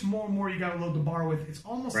record, it's just more and more you got to load the bar with. It's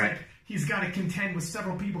almost like he's got to contend with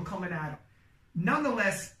several people coming at him.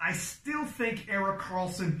 Nonetheless, I still think Erik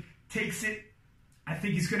Karlsson takes it. I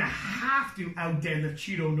think he's going to have to out-deadlift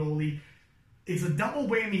Cheeto Noli. It's a double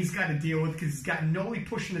whammy he's got to deal with because he's got Noli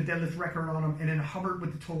pushing the deadlift record on him and then Hubbard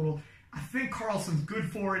with the total. I think Karlsson's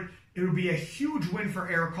good for it. It would be a huge win for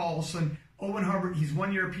Erik Karlsson. Owen Hubbard, he's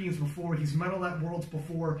won Europeans before. He's medaled at Worlds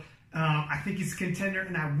before. I think he's a contender,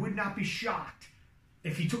 and I would not be shocked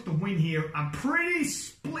if he took the win here. I'm pretty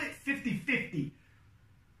split 50-50.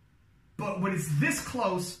 But when it's this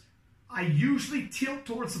close, I usually tilt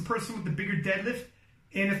towards the person with the bigger deadlift.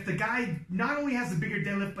 And if the guy not only has the bigger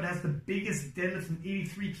deadlift, but has the biggest deadlift in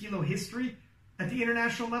 83 kilo history at the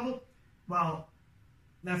international level, well,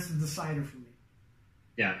 that's the decider for me.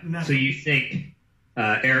 Yeah. So you think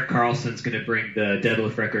Erik Karlsson's going to bring the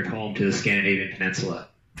deadlift record home to the Scandinavian Peninsula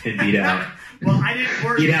and beat out? Well, I didn't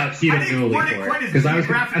word it quite as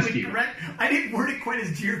geographically correct. I didn't word it quite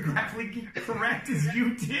as geographically correct as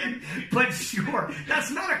you did, but sure,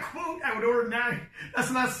 that's not a quote I would ordinarily.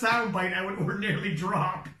 That's not a soundbite I would ordinarily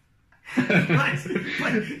drop. but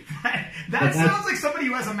that sounds like somebody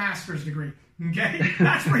who has a master's degree. Okay,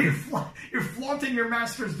 that's where you're flaunting your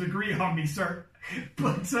master's degree on me, sir.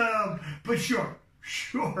 But sure.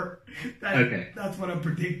 That's what I'm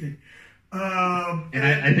predicting. And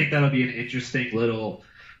I think that'll be an interesting little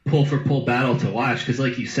pull-for-pull battle to watch because,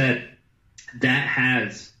 like you said, that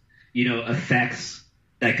has, effects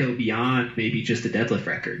that go beyond maybe just a deadlift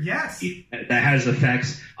record. Yes. That has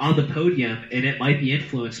effects on the podium, and it might be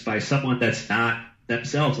influenced by someone that's not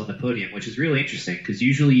themselves on the podium, which is really interesting because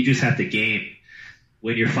usually you just have to game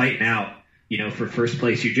when you're fighting out. For first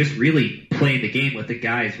place, you're just really playing the game with the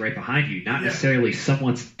guys right behind you, not necessarily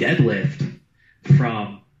someone's deadlift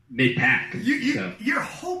from mid-pack. You're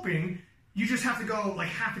hoping you just have to go like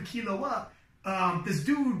half a kilo up. This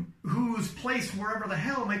dude who's placed wherever the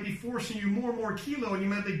hell might be forcing you more and more kilo, and you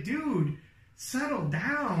might be like, dude, settle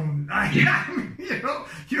down.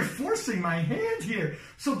 You're forcing my hand here.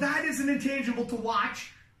 So that is an intangible to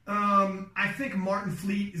watch. I think Martin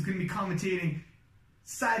Fleet is going to be commentating.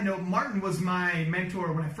 Side note, Martin was my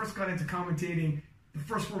mentor when I first got into commentating. The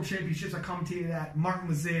first World Championships I commentated at, Martin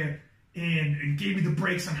was there and gave me the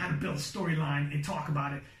breaks on how to build a storyline and talk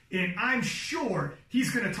about it. And I'm sure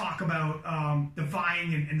he's going to talk about the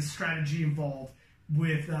vying and the strategy involved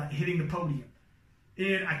with hitting the podium.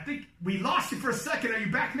 And I think we lost you for a second. Are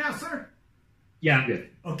you back now, sir? Yeah, I'm good.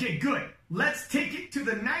 Okay, good. Let's take it to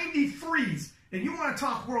the 93s. And you want to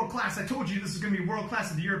talk world class. I told you this is going to be world class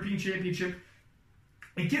at the European Championship.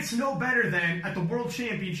 It gets no better than at the World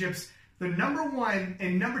Championships, the number 1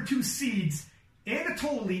 and number 2 seeds,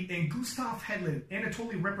 Anatoly and Gustav Hedlund.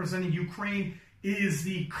 Anatoly, representing Ukraine, is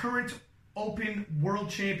the current Open World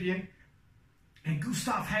Champion. And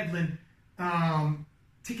Gustav Hedlund,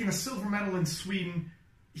 taking a silver medal in Sweden.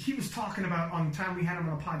 He was talking about, on the time we had him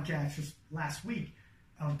on a podcast just last week,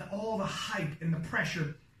 all the hype and the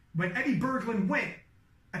pressure. When Eddie Berglund went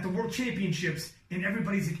at the World Championships, and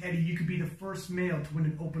everybody's like, Eddie, you could be the first male to win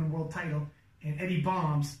an open world title, and Eddie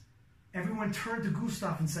bombs, everyone turned to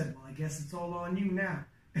Gustav and said, well, I guess it's all on you now.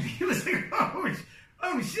 And he was like,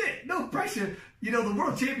 oh shit, no pressure. The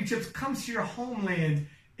World Championships comes to your homeland,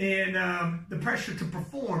 and the pressure to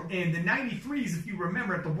perform. And the 93s, if you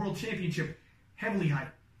remember, at the World Championship, heavily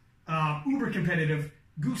hyped, uber competitive.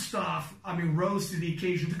 Gustav, rose to the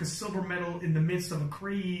occasion, took a silver medal in the midst of a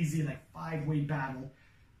crazy, 5-way battle.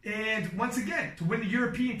 And once again, to win the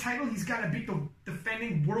European title, he's got to beat the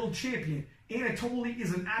defending world champion. Anatoly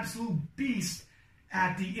is an absolute beast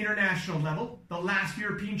at the international level. The last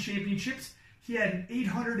European Championships, he had an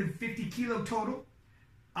 850 kilo total.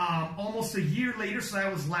 Almost a year later, so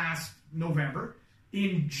that was last November.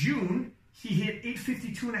 In June, he hit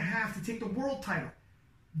 852.5 to take the world title.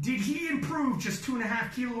 Did he improve just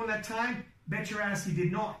 2.5 kilo in that time? Bet your ass he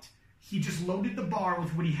did not. He just loaded the bar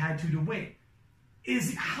with what he had to win.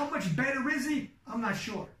 How much better is he? I'm not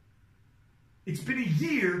sure. It's been a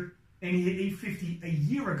year, and he hit 850 a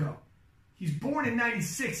year ago. He's born in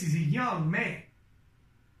 96. He's a young man.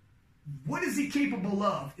 What is he capable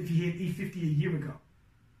of if he hit 850 a year ago?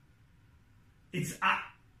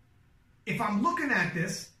 If I'm looking at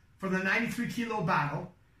this for the 93 kilo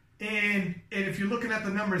battle, and if you're looking at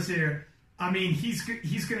the numbers here, he's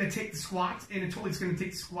going to take the squats. Anatoly's going to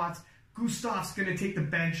take the squats. Gustav's going to take the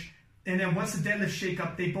bench. And then once the deadlift shake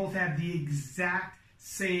up, they both have the exact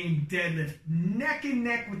same deadlift. Neck and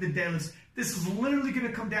neck with the deadlifts. This is literally going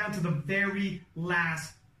to come down to the very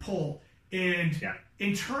last pull. And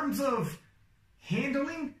in terms of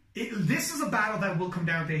handling, this is a battle that will come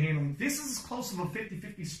down to handling. This is as close of a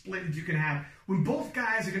 50-50 split as you can have. When both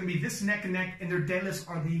guys are going to be this neck and neck, and their deadlifts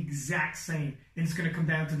are the exact same. And it's going to come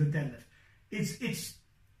down to the deadlift.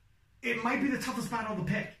 It might be the toughest battle to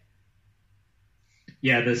pick.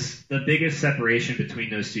 Yeah, the biggest separation between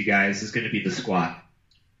those two guys is going to be the squat,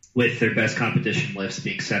 with their best competition lifts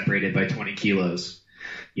being separated by 20 kilos.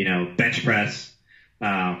 Bench press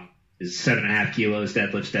is 7.5 kilos,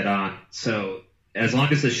 deadlifts dead on. So as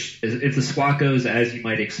long as if the squat goes as you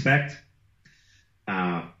might expect,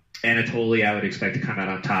 Anatoly, I would expect to come out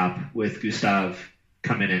on top, with Gustav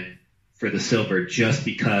coming in for the silver, just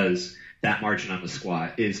because that margin on the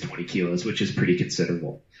squat is 20 kilos, which is pretty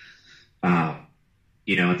considerable.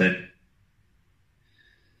 Then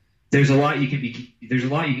there's a lot you can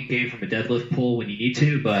gain from a deadlift pull when you need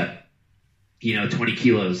to, but 20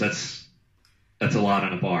 kilos, that's a lot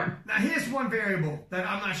on a bar. Now here's one variable that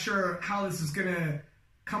I'm not sure how this is going to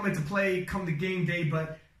come into play come the game day,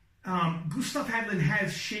 but Gustav Hedlund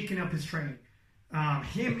has shaken up his training.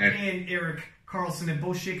 And Eric Carlson have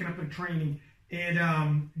both shaken up their training,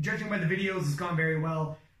 and judging by the videos, it's gone very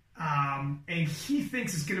well. And he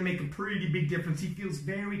thinks it's going to make a pretty big difference. He feels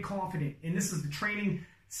very confident, and this is the training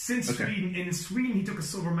since Sweden. And in Sweden, he took a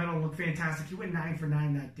silver medal and looked fantastic. He went 9 for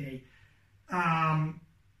 9 that day, and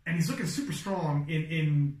he's looking super strong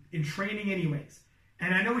in training, anyways.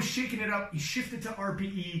 And I know he's shaking it up. He shifted to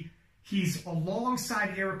RPE. He's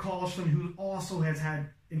alongside Eric Carlson, who also has had,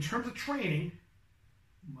 in terms of training,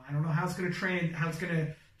 I don't know how it's going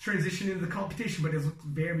to transition into the competition, but it looks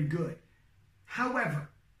very good. However,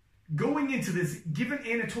 going into this, given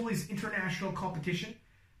Anatoly's international competition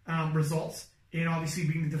results, and obviously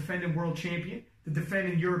being the defending world champion, the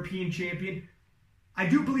defending European champion, I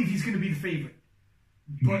do believe he's going to be the favorite.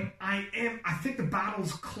 But I think the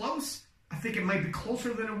battle's close. I think it might be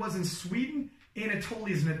closer than it was in Sweden.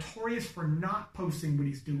 Anatoly is notorious for not posting what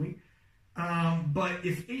he's doing. But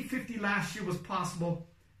if 850 last year was possible,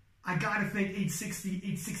 I got to think 860,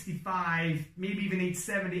 865, maybe even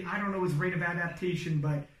 870. I don't know his rate of adaptation,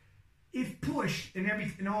 but if pushed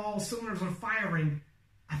and all cylinders are firing,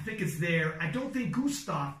 I think it's there. I don't think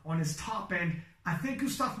Gustav on his top end, I think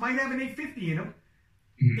Gustav might have an 850 in him.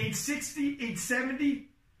 860, 870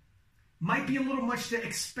 might be a little much to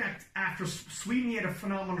expect after Sweden. He had a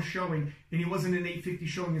phenomenal showing, and he wasn't an 850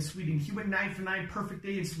 showing in Sweden. He went 9 for 9, perfect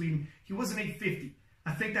day in Sweden. He wasn't 850.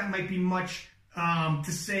 I think that might be much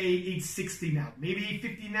to say 860 now. Maybe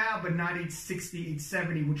 850 now, but not 860,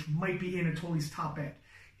 870, which might be Anatoly's top end.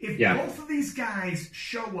 If both of these guys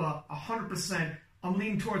show up 100%, I'm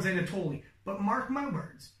leaning towards Anatoly. But mark my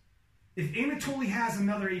words, if Anatoly has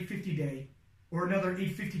another 850 day or another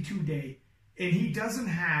 852 day, and he doesn't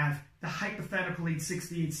have the hypothetical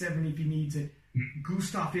 860, 870 if he needs it,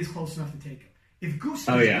 Gustav is close enough to take him. If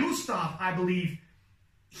Gustav, Gustav, I believe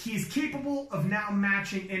he's capable of now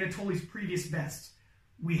matching Anatoly's previous bests.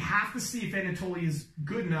 We have to see if Anatoly is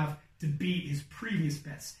good enough to beat his previous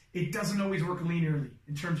best. It doesn't always work linearly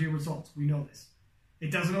in terms of your results. We know this.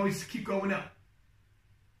 It doesn't always keep going up.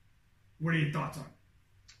 What are your thoughts on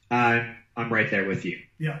it? I'm right there with you.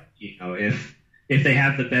 Yeah. If they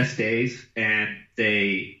have the best days and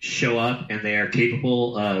they show up and they are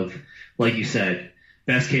capable of, like you said,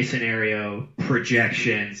 best case scenario,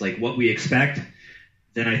 projections, like what we expect,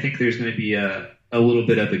 then I think there's going to be a little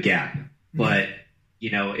bit of a gap. But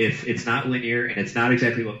if it's not linear and it's not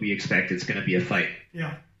exactly what we expect, it's going to be a fight.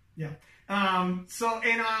 Yeah. And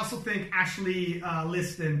I also think Ashley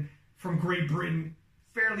Liston from Great Britain,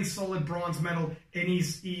 fairly solid bronze medal, and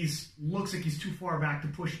he's looks like he's too far back to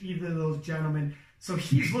push either of those gentlemen. So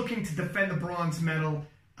he's looking to defend the bronze medal,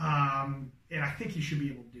 and I think he should be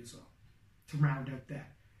able to do so to round out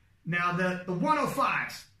that. Now the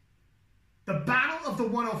 105s, the battle of the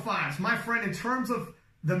 105s, my friend. In terms of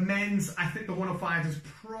the men's, I think the 105s is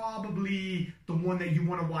probably the one that you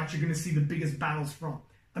want to watch. You're going to see the biggest battles from.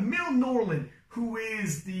 Emil Norlund, who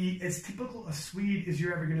is as typical a Swede as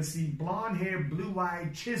you're ever going to see. Blonde hair,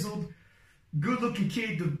 blue-eyed, chiseled, good-looking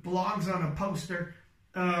kid that belongs on a poster.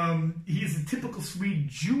 He is a typical Swede,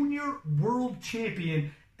 junior world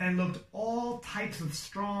champion, and looked all types of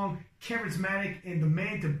strong, charismatic, and the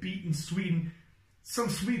man to beat in Sweden. Some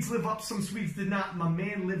Swedes live up, some Swedes did not. My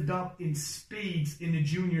man lived up in spades in the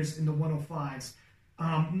juniors in the 105s.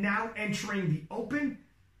 Now entering the Open.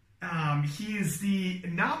 He is the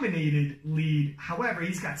nominated lead. However,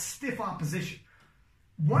 he's got stiff opposition.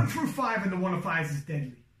 1 through 5 in the 105s is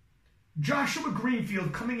deadly. Joshua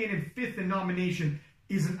Greenfield, coming in 5th in nomination,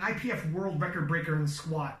 is an IPF world record breaker in the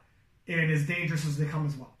squat and as dangerous as they come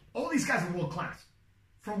as well. All these guys are world class.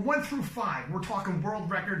 From 1 through 5, we're talking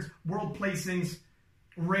world records, world placings,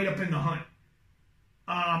 right up in the hunt.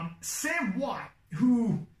 Sam Watt,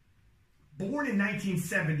 who, born in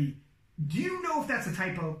 1970, do you know if that's a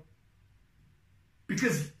typo?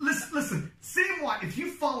 Because, listen, Sam Watt, if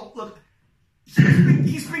you follow, look,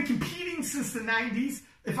 he's been competing since the 90s.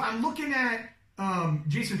 If I'm looking at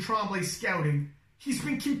Jason Tremblay's scouting, he's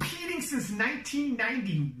been competing since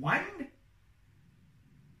 1991.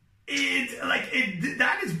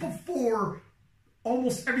 That is before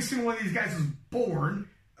almost every single one of these guys was born.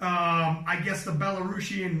 I guess the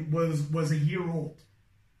Belarusian was a year old.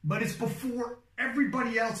 But it's before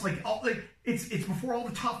everybody else, it's before all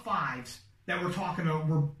the top 5s that we're talking about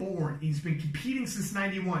were born. He's been competing since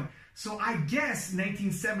 91. So I guess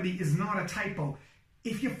 1970 is not a typo.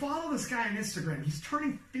 If you follow this guy on Instagram, he's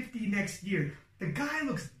turning 50 next year. The guy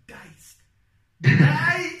looks diced. The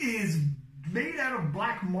guy is made out of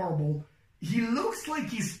black marble. He looks like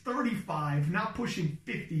he's 35, not pushing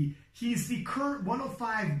 50. He's the current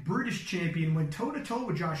 105 British champion, went toe-to-toe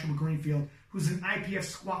with Joshua Greenfield, who's an IPF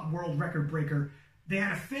squat world record breaker. They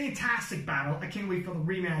had a fantastic battle. I can't wait for the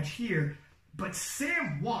rematch here. But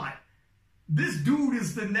Sam Watt, this dude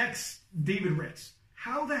is the next David Ricks.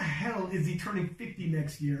 How the hell is he turning 50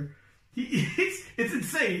 next year? It's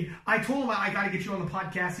insane. I told him I got to get you on the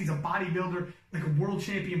podcast. He's a bodybuilder, like a world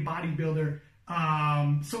champion bodybuilder.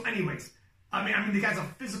 So anyways, I mean, the guy's a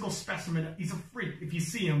physical specimen. He's a freak if you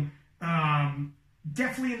see him.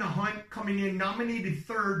 Definitely in the hunt, coming in nominated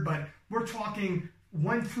third, but we're talking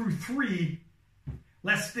 1 through 3,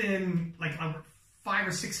 less than like 5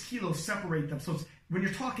 or 6 kilos separate them. So when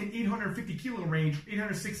you're talking 850 kilo range,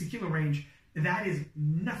 860 kilo range, that is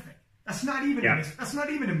nothing. That's not even that's not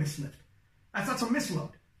even a mislift. That's a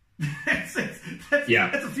misload. that's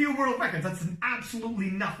a few world records. That's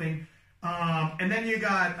absolutely nothing. And then you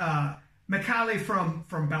got Mikhail from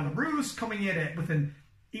Belarus coming in with an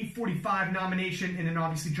 845 nomination, and then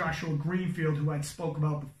obviously Joshua Greenfield, who I spoke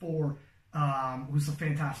about before, who's a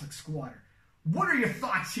fantastic squatter. What are your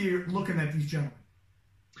thoughts here looking at these gentlemen?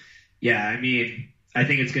 Yeah, I mean, I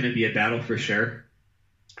think it's going to be a battle for sure,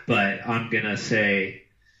 but I'm going to say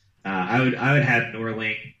I would have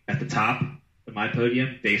Norling at the top of my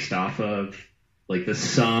podium based off of like the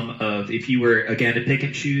sum of, if you were, again, to pick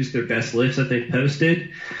and choose their best lifts that they've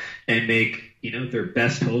posted and make, their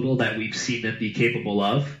best total that we've seen them be capable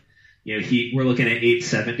of. We're looking at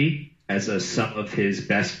 870 as a sum of his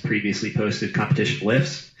best previously posted competition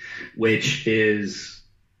lifts, which is,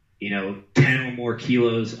 10 or more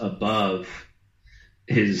kilos above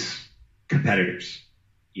his competitors,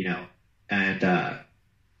 and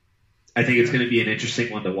I think it's going to be an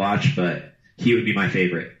interesting one to watch, but he would be my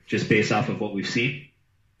favorite just based off of what we've seen.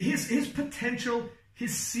 His potential,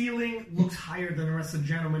 his ceiling looks higher than the rest of the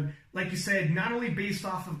gentlemen. Like you said, not only based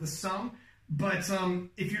off of the sum, but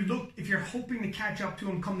if you're hoping to catch up to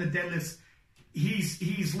him come the deadlifts,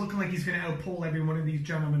 he's looking like he's going to outpull every one of these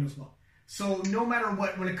gentlemen as well. So no matter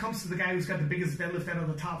what, when it comes to the guy who's got the biggest deadlift out of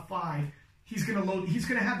the top 5, he's going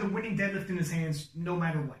to have the winning deadlift in his hands no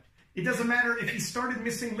matter what. It doesn't matter if he started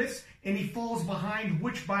missing lifts and he falls behind,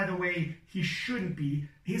 which, by the way, he shouldn't be.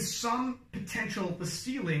 His sum potential, the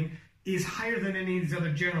ceiling, is higher than any of these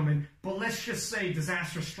other gentlemen. But let's just say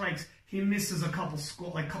disaster strikes. He misses a couple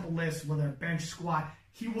lifts, whether a bench, squat.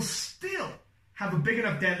 He will still have a big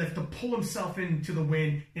enough deadlift to pull himself into the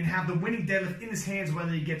win and have the winning deadlift in his hands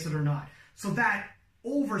whether he gets it or not. So that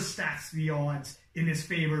overstacks the odds in his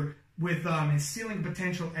favor with his ceiling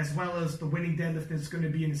potential as well as the winning deadlift that's going to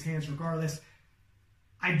be in his hands regardless.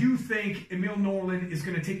 I do think Emil Norlin is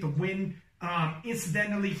going to take the win.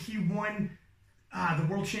 Incidentally, he won the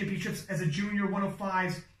World Championships as a junior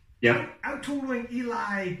 105s. Yeah. Out-totaling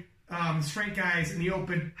Eli, strength guys in the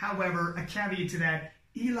open. However, a caveat to that,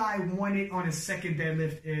 Eli won it on his second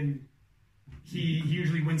deadlift, and he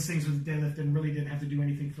usually wins things with the deadlift and really didn't have to do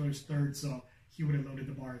anything for his third, so he would have loaded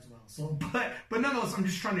the bar as well. So, but nonetheless, I'm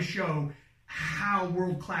just trying to show how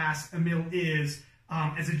world-class Emil is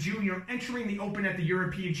as a junior entering the Open at the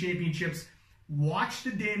European Championships. Watch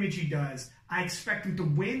the damage he does. I expect him to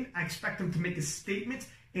win. I expect him to make a statement.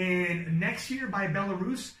 And next year by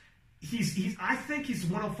Belarus, I think his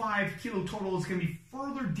 105 kilo total is going to be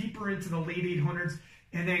further deeper into the late 800s.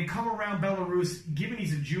 And then come around Belarus, given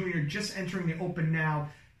he's a junior, just entering the Open now,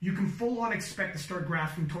 you can full-on expect to start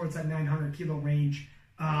grasping towards that 900 kilo range.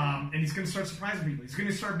 And he's going to start surprising people. He's going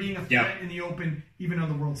to start being a threat in the Open, even on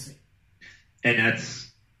the world scene. And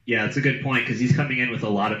that's a good point because he's coming in with a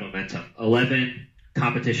lot of momentum. 11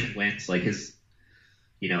 competition wins, like his,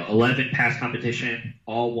 11 past competition,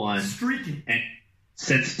 all won. Streaking. And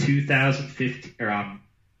since 2015,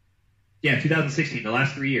 2016, the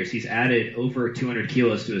last 3 years, he's added over 200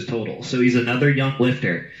 kilos to his total. So he's another young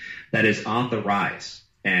lifter that is on the rise.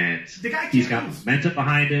 And he's got momentum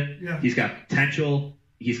behind him. Yeah. He's got potential.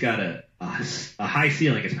 He's got a high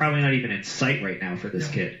ceiling. It's probably not even in sight right now for this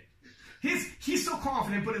kid. He's so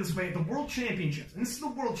confident, put it this way, at the World Championships, and this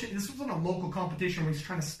wasn't a local competition where he's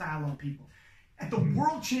trying to style on people. At the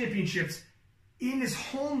World Championships, in his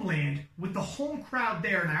homeland, with the home crowd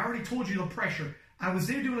there, and I already told you the pressure, I was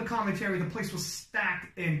there doing a commentary, the place was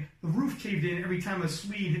stacked, and the roof caved in every time a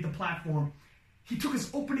Swede hit the platform. He took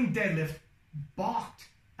his opening deadlift, balked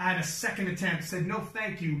at a second attempt, said, no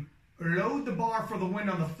thank you, load the bar for the win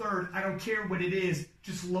on the third, I don't care what it is,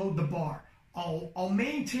 just load the bar. I'll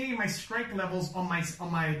maintain my strength levels on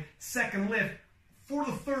my second lift for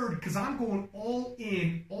the third because I'm going all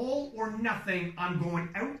in, all or nothing. I'm going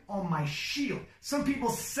out on my shield. Some people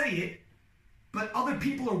say it, but other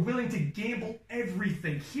people are willing to gamble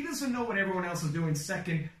everything. He doesn't know what everyone else is doing,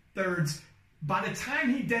 second, thirds. By the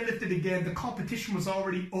time he deadlifted again, the competition was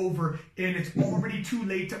already over, and it's already too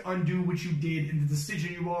late to undo what you did and the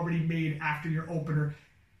decision you already made after your opener.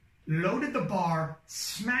 Loaded the bar,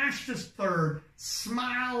 smashed his third,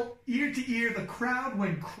 smile ear to ear. The crowd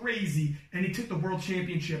went crazy, and he took the world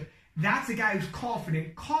championship. That's a guy who's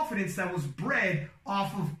confident. Confidence that was bred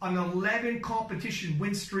off of an 11 competition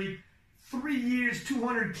win streak. 3 years,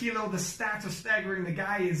 200 kilo. The stats are staggering. The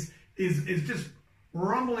guy is just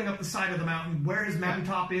rumbling up the side of the mountain. Where his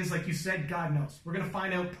mountaintop is, like you said, God knows. We're going to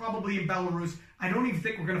find out probably in Belarus. I don't even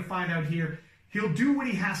think we're going to find out here. He'll do what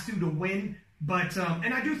he has to win. But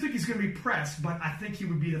and I do think he's going to be pressed, but I think he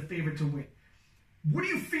would be the favorite to win. What do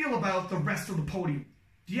you feel about the rest of the podium?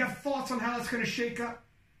 Do you have thoughts on how that's going to shake up?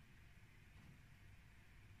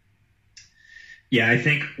 Yeah, I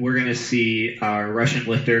think we're going to see our Russian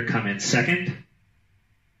lifter come in second.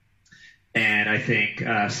 And I think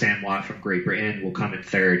Sam Watt from Great Britain will come in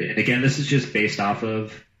third. And again, this is just based off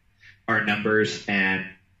of our numbers and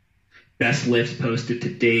best lifts posted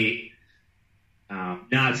to date.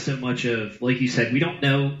 Not so much of, like you said, we don't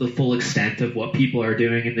know the full extent of what people are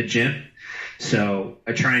doing in the gym. So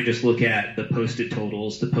I try and just look at the posted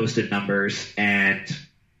totals, the posted numbers, and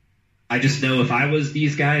I just know if I was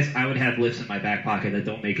these guys, I would have lifts in my back pocket that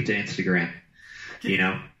don't make it to Instagram. You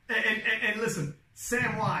know? And listen,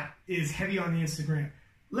 Sam Watt is heavy on the Instagram.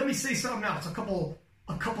 Let me say something else, a couple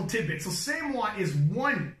tidbits. So Sam Watt is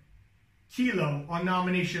 1 kilo on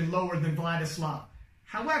nomination lower than Vladislav.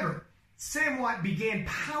 However, Sam Watt began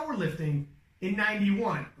powerlifting in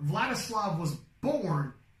 91. Vladislav was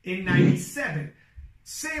born in 97.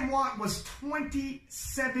 Sam Watt was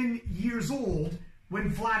 27 years old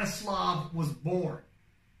when Vladislav was born.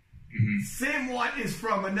 Mm-hmm. Sam Watt is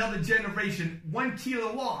from another generation, 1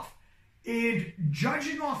 kilo off. And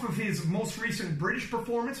judging off of his most recent British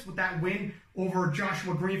performance with that win over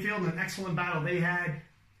Joshua Greenfield, an excellent battle they had,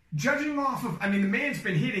 judging off of, I mean, the man's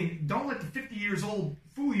been hitting, don't let the 50 years old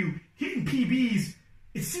fool you, hitting PBs.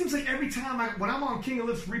 It seems like every time when I'm on King of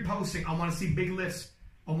Lifts reposting, I want to see big lifts.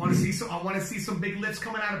 I want to see some big lifts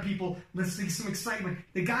coming out of people. Let's see some excitement.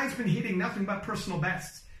 The guy's been hitting nothing but personal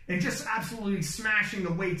bests and just absolutely smashing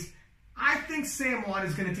the weights. I think Sam Watt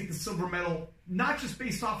is going to take the silver medal, not just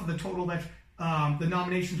based off of the total that the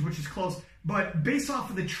nominations, which is close, but based off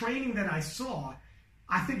of the training that I saw.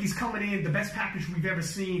 I think he's coming in the best package we've ever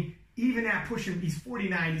seen. Even at pushing, he's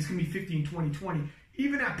 49, he's going to be 50 in 2020.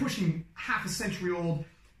 Even at pushing half a century old,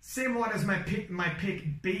 Sam Watt is my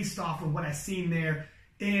pick based off of what I've seen there.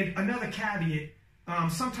 And another caveat,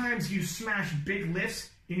 sometimes you smash big lifts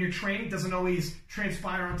in your training. Doesn't always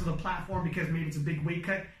transpire onto the platform because maybe it's a big weight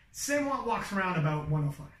cut. Sam Watt walks around about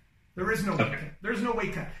 105. There is no weight cut. There's no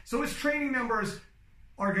weight cut. So his training numbers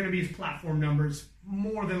are going to be his platform numbers,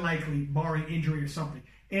 more than likely, barring injury or something.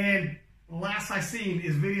 And last I seen,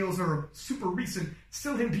 his videos are super recent,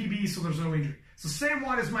 still hitting PBs, so there's no injury. So Sam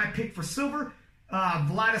Watt is my pick for silver.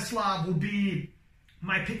 Vladislav will be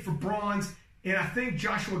my pick for bronze. And I think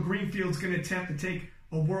Joshua Greenfield's going to attempt to take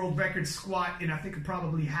a world record squat, and I think he'll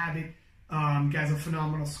probably have it. Guy's a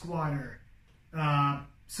phenomenal squatter.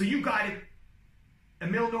 So you got it.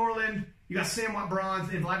 Emil Norland, you got Sam Watt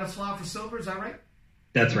bronze, and Vladislav for silver. Is that right?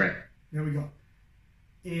 That's right. There we go.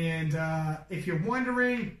 And if you're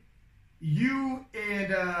wondering, you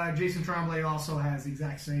and Jason Tremblay also has the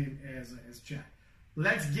exact same as Chad.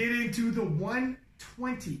 Let's get into the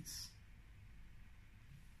 120s.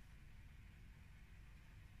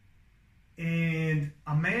 And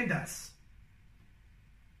Amandas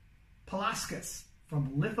Palaskas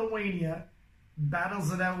from Lithuania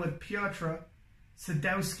battles it out with Piotr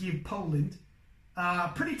Sadowski of Poland.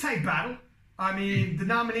 Pretty tight battle. I mean, the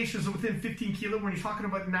nominations are within 15 kilo. When you're talking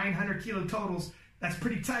about 900 kilo totals, that's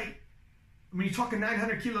pretty tight. When you're talking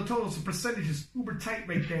 900 kilo totals, the percentage is uber tight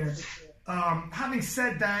right there. Having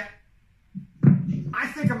said that, I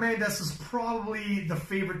think Amandas is probably the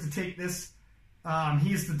favorite to take this.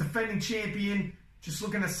 He's the defending champion. Just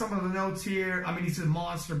looking at some of the notes here, I mean, he's a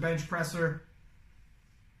monster bench presser.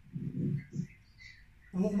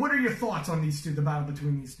 What are your thoughts on these two, the battle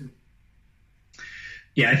between these two?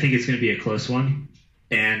 Yeah, I think it's going to be a close one.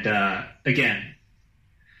 And again,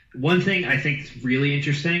 one thing I think is really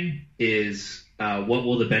interesting is what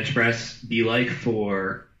will the bench press be like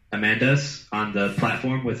for Amandas on the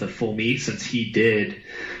platform with a full meet, since he did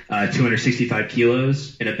 265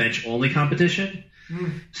 kilos in a bench-only competition.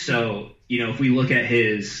 So, if we look at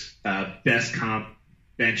his best comp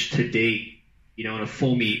bench to date, in a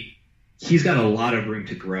full meet, he's got a lot of room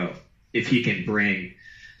to grow if he can bring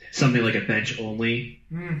something like a bench only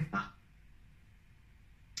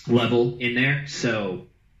level in there. So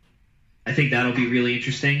I think that'll be really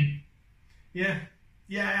interesting. Yeah.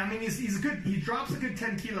 I mean, he's good. He drops a good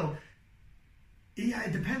 10 kilo. Yeah,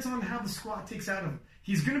 it depends on how the squat takes out of him.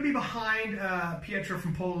 He's going to be behind Pietro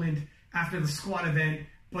from Poland after the squat event,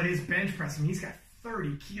 but his bench press, he's got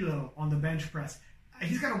 30 kilo on the bench press.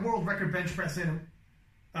 He's got a world record bench press in him.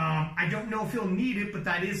 I don't know if he'll need it, but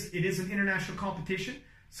it is an international competition,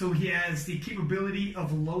 so he has the capability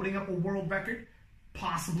of loading up a world record,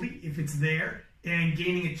 possibly, if it's there, and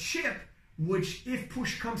gaining a chip, which, if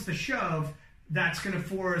push comes to shove, that's going to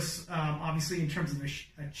force, obviously, in terms of the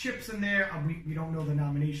chips in there. We don't know the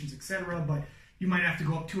nominations, etc., but you might have to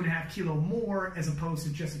go up 2.5 kilo more as opposed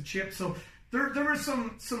to just a chip. So there are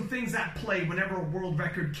some things that play whenever a world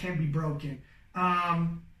record can be broken.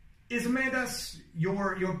 Is Amandas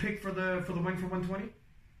your pick for the win for 120?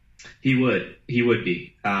 He would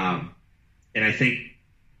be. And I think,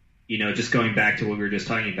 just going back to what we were just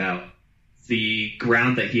talking about, the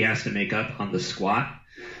ground that he has to make up on the squat,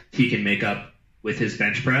 he can make up with his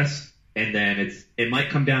bench press, and then it might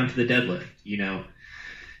come down to the deadlift.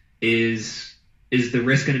 Is the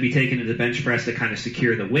risk going to be taken to the bench press to kind of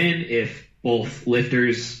secure the win if both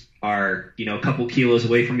lifters are a couple kilos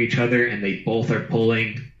away from each other and they both are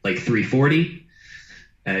pulling like 340?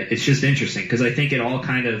 It's just interesting because I think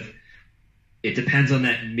it depends on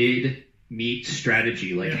that mid-meet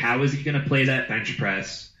strategy. Like, how is he going to play that bench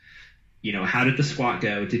press? How did the squat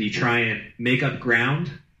go? Did he try and make up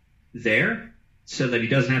ground there so that he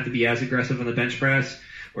doesn't have to be as aggressive on the bench press?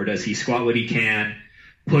 Or does he squat what he can,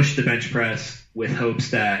 push the bench press with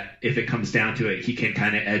hopes that if it comes down to it, he can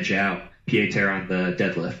kind of edge out Pieter on the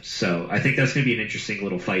deadlift? So I think that's going to be an interesting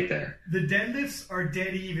little fight there. The deadlifts are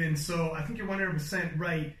dead even, so I think you're 100%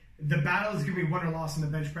 right. The battle is going to be win or loss in the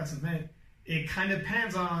bench press event. It kind of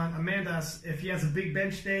depends on Amandas. If he has a big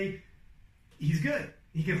bench day, he's good.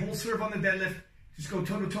 He can hold serve on the deadlift, just go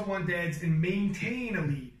toe-to-toe on deads and maintain a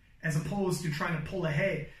lead as opposed to trying to pull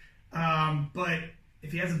ahead. But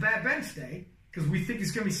if he has a bad bench day, because we think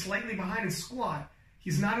he's going to be slightly behind in squat,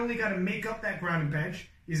 he's not only got to make up that ground and bench,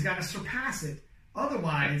 he's got to surpass it.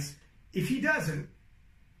 Otherwise, if he doesn't,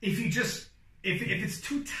 if it's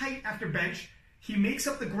too tight after bench, he makes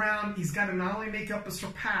up the ground, he's got to not only make up but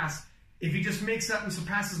surpass. If he just makes up and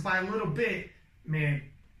surpasses by a little bit, man,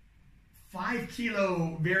 5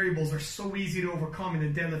 kilo variables are so easy to overcome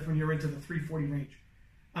in the deadlift when you're into the 340 range.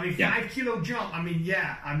 5 kilo jump,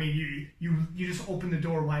 you just open the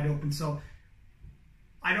door wide open. So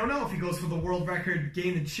I don't know if he goes for the world record,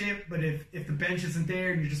 gain the chip, but if the bench isn't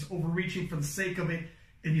there and you're just overreaching for the sake of it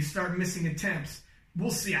and you start missing attempts,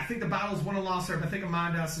 we'll see. I think the battle's won or lost there, but I think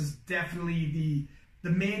Amandas is definitely the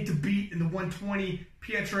man to beat in the 120.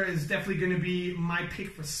 Pietra is definitely going to be my pick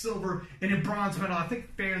for silver. And in bronze medal, I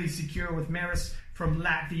think fairly secure with Maris from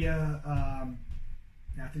Latvia.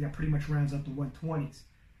 I think that pretty much rounds up the 120s.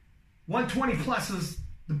 120 pluses,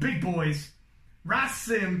 the big boys.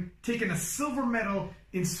 Rasim taking a silver medal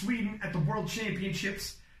in Sweden at the World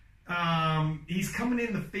Championships. He's coming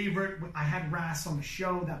in the favorite. I had Ras on the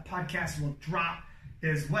show. That podcast will drop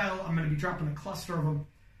as well. I'm going to be dropping a cluster of them.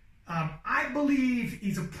 I believe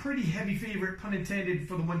he's a pretty heavy favorite, pun intended,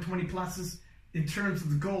 for the 120 pluses in terms of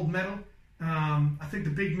the gold medal. I think the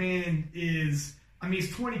big man is,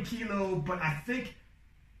 he's 20 kilo, but I think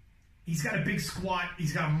he's got a big squat.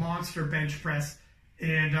 He's got a monster bench press.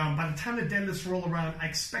 And by the time the deadlifts roll around, I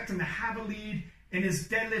expect him to have a lead. And his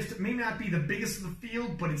deadlift may not be the biggest of the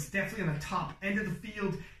field, but it's definitely on the top end of the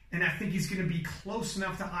field. And I think he's going to be close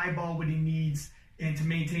enough to eyeball what he needs and to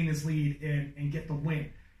maintain his lead and get the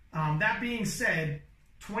win. That being said,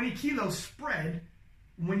 20 kilos spread,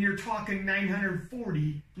 when you're talking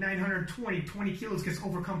 940, 920, 20 kilos gets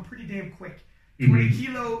overcome pretty damn quick. 20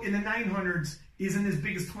 kilo in the 900s isn't as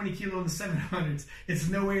big as 20 kilo in the 700s. It's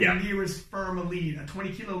nowhere near as firm a lead. A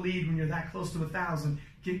 20 kilo lead when you're that close to 1,000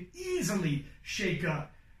 can easily shake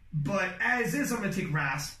up. But as is, I'm going to take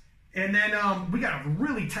Ras. And then we got a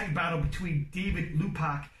really tight battle between David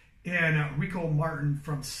Lupac and Rico Martin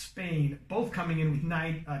from Spain, both coming in with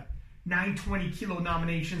 920 kilo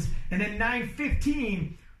nominations, and then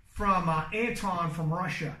 915 from Anton from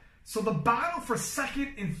Russia. So the battle for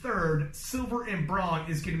second and third, silver and bronze,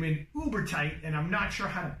 is going to be uber tight, and I'm not sure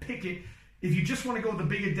how to pick it. If you just want to go with the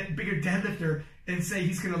bigger deadlifter and say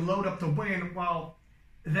he's going to load up to win, well,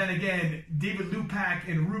 then again, David Lupac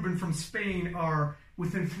and Ruben from Spain are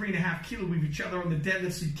within 3.5 kilo of each other on the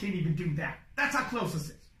deadlift, so you can't even do that. That's how close this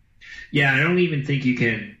is. Yeah, I don't even think you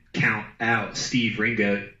can count out Steve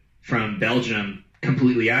Ringoat from Belgium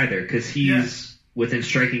completely either, because he's within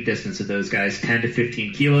striking distance of those guys, 10 to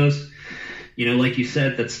 15 kilos. Like you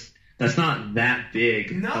said, that's not that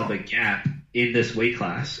big of a gap in this weight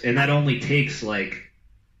class. And that only takes like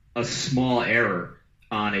a small error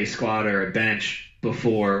on a squat or a bench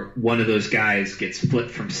before one of those guys gets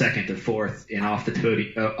flipped from second to fourth and off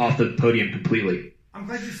the podium completely. I'm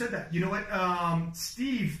glad you said that. You know what?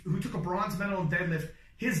 Steve, who took a bronze medal in deadlift,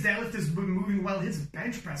 his deadlift has been moving well. His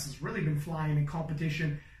bench press has really been flying in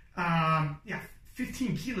competition.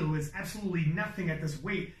 15 kilo is absolutely nothing at this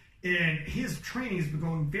weight. And his training has been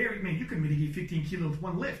going you can mitigate 15 kilo with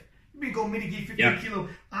one lift. You can go mitigate 15 kilo.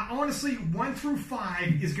 Honestly, 1 through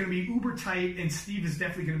 5 is going to be uber tight, and Steve is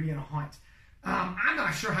definitely going to be in a hunt. I'm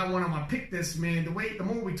not sure how I'm going to pick this, man. The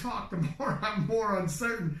more we talk, the more I'm more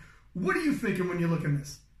uncertain. What are you thinking when you look at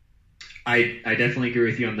this? I definitely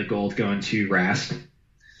agree with you on the gold going to Rast.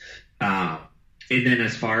 And then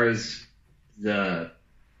as far as the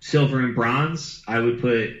silver and bronze, I would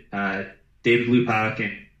put David Lupak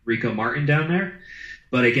and Rico Martin down there.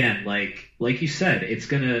 But again, like you said,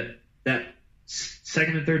 that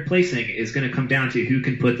second and third placing is going to come down to who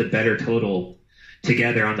can put the better total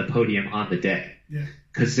together on the podium on the day. Yeah.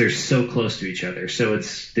 Because they're so close to each other. So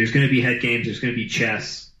there's going to be head games, there's going to be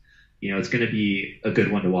chess. It's going to be a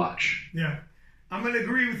good one to watch. Yeah. I'm going to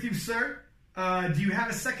agree with you, sir. Do you have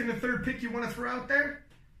a second and third pick you want to throw out there?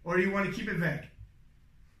 Or do you want to keep it vague?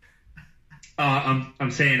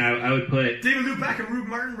 I'm saying I would put David Lupak and Rube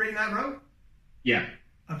Martin right in that row? Yeah.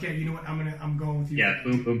 Okay, you know what? I'm going with you. Yeah,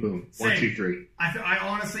 boom, boom, boom. Same. 1, 2, 3. I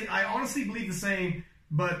honestly believe the same,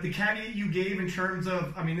 but the caveat you gave in terms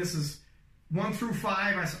of, this is 1 through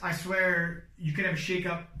 5. I swear you could have a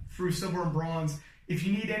shakeup through silver and bronze. If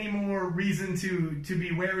you need any more reason to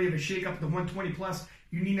be wary of a shakeup at the 120 plus,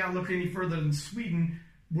 you need not look any further than Sweden,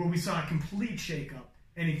 where we saw a complete shakeup.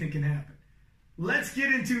 Anything can happen. Let's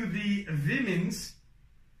get into the women's.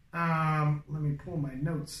 Let me pull my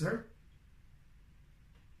notes, sir.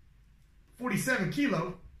 47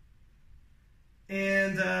 kilo.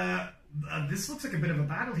 And this looks like a bit of a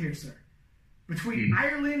battle here, sir. Between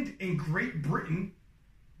Ireland and Great Britain,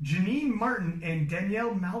 Janine Martin and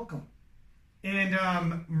Danielle Malcolm. And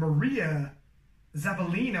Maria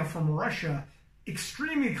Zabalina from Russia,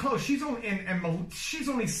 extremely close. She's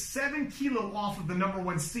only 7 kilo off of the number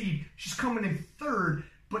 1 seed. She's coming in third,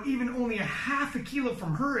 but even only a half a kilo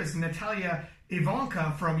from her is Natalia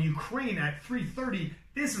Ivanka from Ukraine at 330.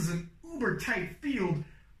 This is an uber tight field,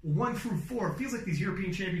 1 through 4. It feels like these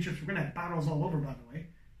European Championships, we're going to have battles all over, by the way.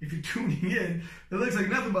 If you're tuning in, it looks like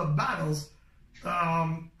nothing but battles.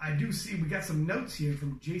 I do see we got some notes here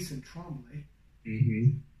from Jason Trombley.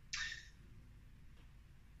 Mm-hmm.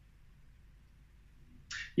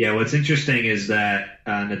 Yeah, what's interesting is that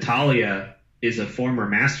Natalia is a former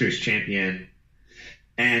Masters champion,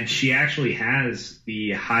 and she actually has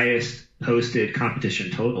the highest posted competition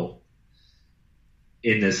total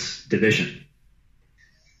in this division.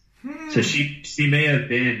 So she may have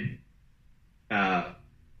been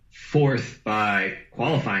fourth by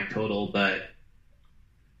qualifying total, but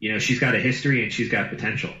she's got a history and she's got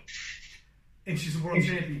potential. And she's a world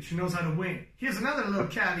champion. She knows how to win. Here's another little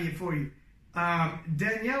caveat for you.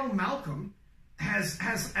 Danielle Malcolm has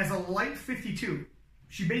a light 52.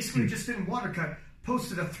 She basically just didn't water cut.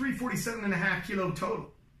 Posted a 347.5 kilo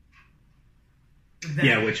total.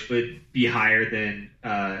 Which would be higher than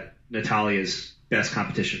Natalia's best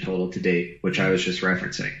competition total to date, which I was just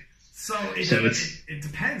referencing. So it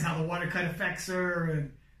depends how the water cut affects her,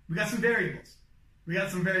 and we got some variables.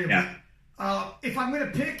 Yeah. If I'm going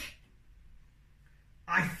to pick,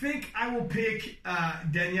 I think I will pick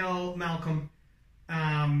Danielle Malcolm,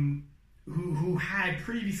 who had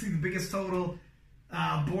previously the biggest total,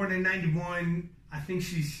 born in 91. I think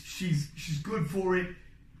she's good for it.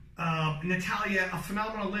 Natalia, a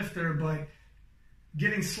phenomenal lifter, but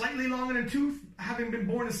getting slightly long in a tooth, having been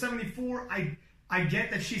born in 74. I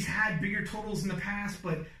get that she's had bigger totals in the past,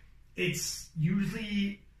 but it's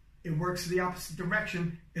usually it works the opposite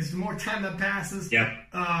direction. As the more time that passes,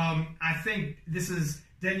 I think this is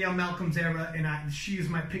Danielle Malcolm's era, and she is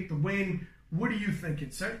my pick to win. What are you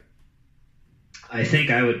thinking, sir? I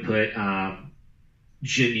think I would put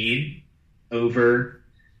Janine over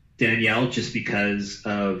Danielle just because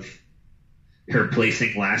of her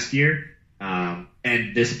placing last year, and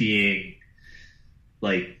this being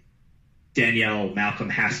like Danielle Malcolm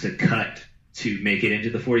has to cut to make it into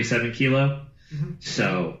the 47 kilo. Mm-hmm.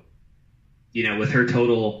 So, with her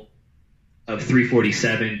total of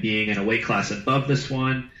 347 being in a weight class above this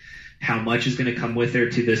one, how much is going to come with her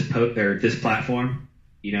to this platform.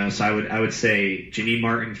 So I would say Janine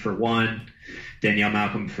Martin for 1, Danielle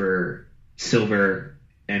Malcolm for silver,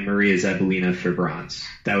 and Maria Zabalina for bronze.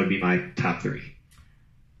 That would be my top 3.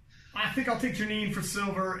 I think I'll take Janine for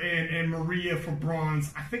silver and Maria for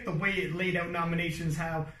bronze. I think the way it laid out nominations,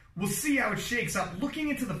 we'll see how it shakes up. Looking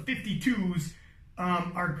into the 52s,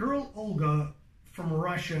 our girl Olga from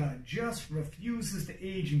Russia just refuses to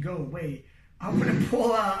age and go away. I'm going to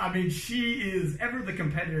pull up. I mean, she is ever the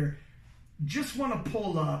competitor. Just want to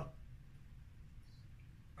pull up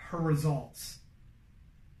her results.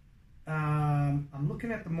 I'm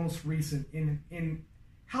looking at the most recent. In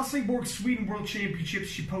Helsingborg, Sweden World Championships,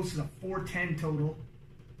 she posted a 4:10 total,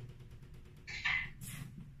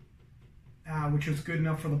 which was good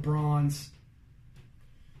enough for the bronze.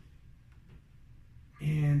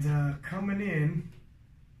 And coming in,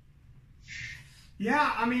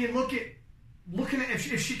 yeah, I mean, looking at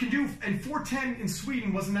if she can do, and 4:10 in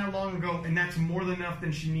Sweden wasn't that long ago, and that's more than enough.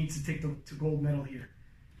 Then she needs to take the gold medal here.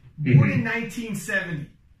 Born in 1970.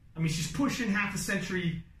 I mean, she's pushing half a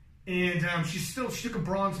century, and she took a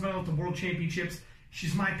bronze medal at the World Championships.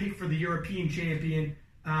 She's my pick for the European champion,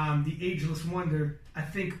 the ageless wonder. I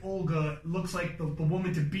think Olga looks like the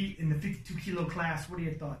woman to beat in the 52 kilo class. What are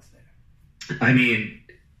your thoughts there? I mean,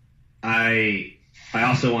 I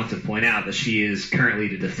also want to point out that she is currently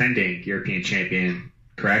the defending European champion,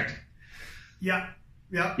 correct? Yeah.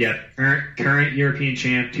 Current European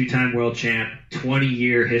champ, 2-time world champ,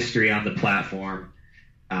 20-year history on the platform.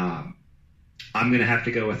 I'm going to have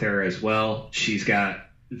to go with her as well. She's got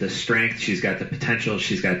the strength, she's got the potential,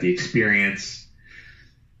 she's got the experience.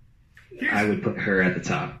 I would put her at the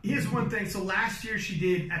top. Here's one thing. So last year she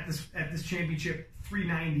did at this championship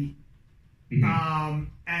 390.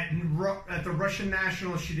 At the Russian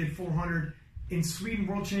Nationals she did 400. In Sweden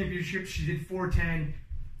World Championship she did 410.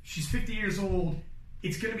 She's 50 years old.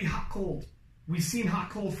 It's going to be hot cold. We've seen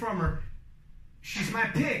hot cold from her. She's my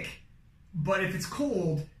pick, but if it's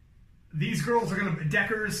cold, these girls are going to,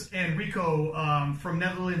 Dekkers and Rico from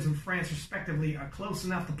Netherlands and France respectively, are close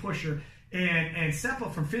enough to push her. And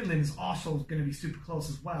Seppa from Finland is also going to be super close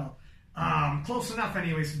as well. Close enough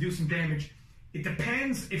anyways to do some damage. It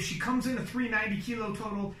depends. If she comes in a 390 kilo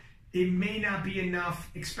total, it may not be enough,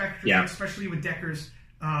 especially with Dekkers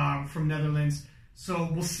from Netherlands. So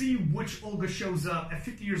we'll see which Olga shows up. At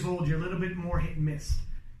 50 years old, you're a little bit more hit and miss.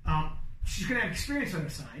 She's going to have experience on her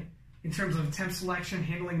side in terms of attempt selection,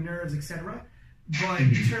 handling nerves, etc. But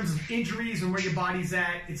in terms of injuries and where your body's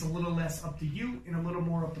at, it's a little less up to you and a little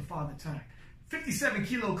more up to Father Time. 57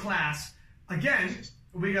 kilo class. Again,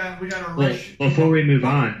 we got a rush. Before we move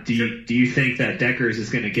on, do you think that Dekkers is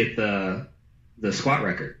going to get the squat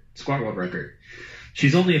world record?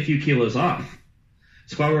 She's only a few kilos off.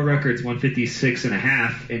 Squat world record's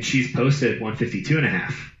 156.5, and she's posted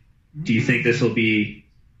 152.5. Do you think this will be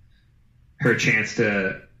her chance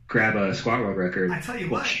to grab a squat world record? I tell you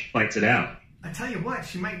what, she fights it out. I tell you what,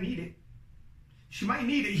 she might need it. She might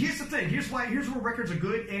need it. Here's the thing. Here's where records are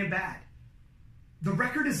good and bad. The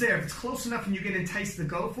record is there. If it's close enough and you get enticed to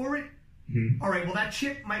go for it, all right, well, that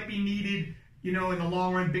chip might be needed, in the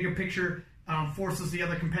long run, bigger picture, forces the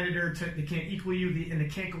other competitor they can't equal you, and they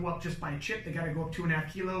can't go up just by a chip. They got to go up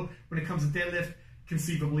 2.5 kilo when it comes to deadlift,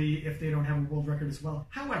 conceivably, if they don't have a world record as well.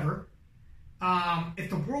 However, if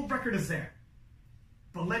the world record is there,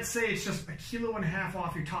 but let's say it's just 1.5 kilos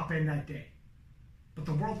off your top end that day, but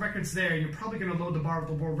the world record's there, you're probably going to load the bar with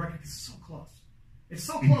the world record because it's so close. It's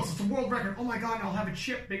so close. It's a world record. Oh my God, I'll have a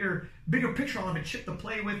chip, bigger picture. I'll have a chip to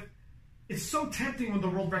play with. It's so tempting when the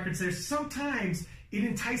world record's there. Sometimes it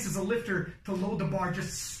entices a lifter to load the bar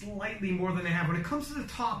just slightly more than they have. When it comes to the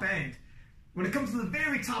top end, when it comes to the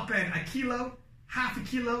very top end, 1 kilo, 0.5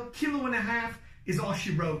 kilo, 1.5 kilos is all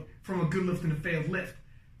she wrote from a good lift and a failed lift.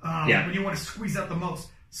 When you want to squeeze out the most.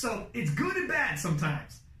 So it's good and bad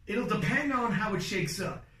sometimes. It'll depend on how it shakes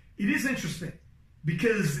up. It is interesting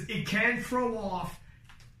because it can throw off.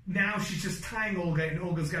 Now she's just tying Olga, and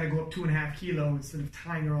Olga's got to go up 2.5 kilo instead of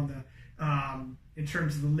tying her on the in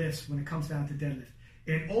terms of the lifts when it comes down to deadlift.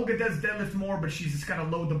 And Olga does deadlift more, but she's just got to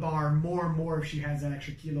load the bar more and more if she has that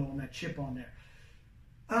extra kilo on that chip on there.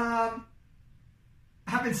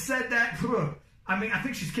 Having said that, I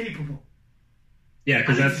think she's capable. Yeah,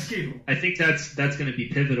 because I think that's going to be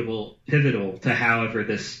pivotal to however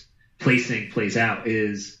this placing plays out.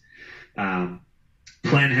 Is Plen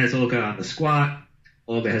has Olga on the squat,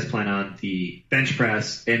 Olga has Plen on the bench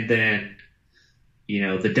press, and then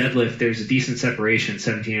the deadlift. There's a decent separation,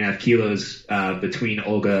 17.5 kilos between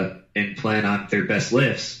Olga and Plen on their best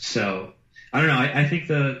lifts. So I don't know. I think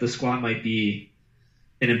the squat might be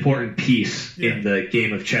an important piece in the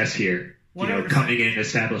game of chess here. 100%. Coming in,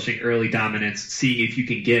 establishing early dominance, seeing if you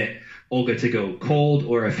can get Olga to go cold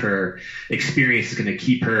or if her experience is going to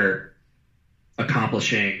keep her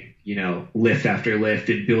accomplishing, lift after lift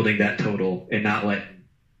and building that total and not let,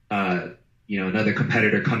 another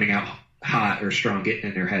competitor coming out hot or strong getting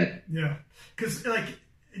in their head. Yeah. Because,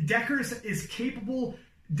 Dekkers is capable.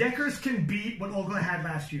 Dekkers can beat what Olga had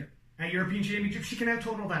last year at European Championship. She can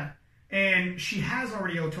out-total that. And she has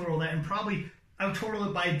already out-totaled that and probably out-totaled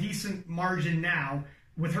it by a decent margin now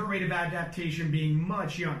with her rate of adaptation being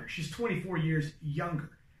much younger. She's 24 years younger.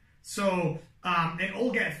 So, and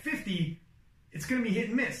Olga at 50, it's going to be hit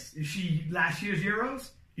and miss. Is she last year's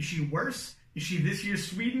Euros? Is she worse? Is she this year's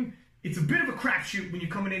Sweden? It's a bit of a crapshoot when you're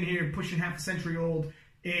coming in here pushing half a century old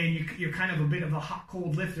and you're kind of a bit of a hot,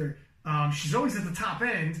 cold lifter. She's always at the top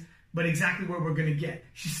end, but exactly where we're going to get.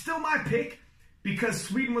 She's still my pick because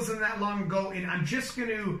Sweden wasn't that long ago, and I'm just going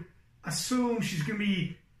to assume she's going to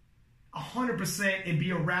be 100% and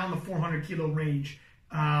be around the 400 kilo range.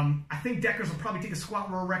 I think Dekkers will probably take a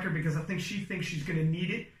squat row record because I think she thinks she's going to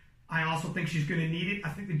need it. I also think she's going to need it. I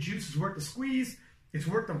think the juice is worth the squeeze. It's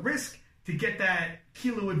worth the risk to get that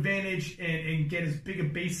kilo advantage and get as big a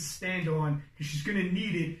base to stand on because she's going to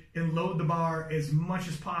need it and load the bar as much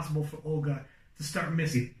as possible for Olga to start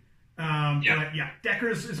missing. But yeah,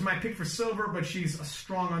 Dekkers is my pick for silver, but she's a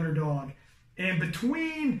strong underdog. And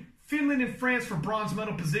between Finland and France for bronze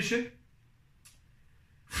medal position,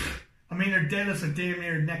 I mean, their deadlifts are damn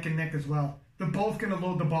near neck and neck as well. They're both going to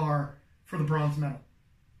load the bar for the bronze medal.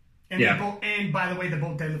 And and by the way, they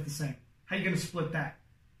both deadlift the same. How are you going to split that?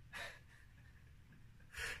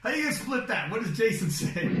 How are you going to split that? What does Jason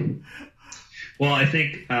say? Well, I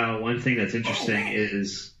think one thing that's interesting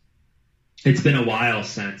is it's been a while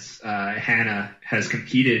since Hannah has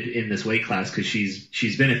competed in this weight class because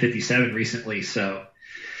she's been at 57 recently. So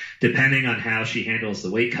depending on how she handles the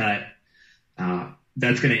weight cut,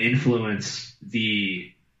 that's going to influence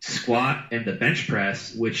the squat and the bench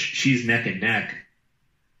press, which she's neck and neck.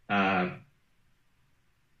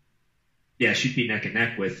 She'd be neck and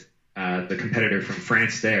neck with the competitor from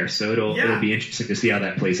France there. So it'll be interesting to see how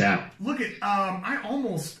that plays out. Look at I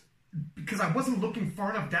almost, because I wasn't looking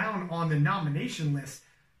far enough down on the nomination list,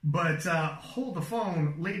 but hold the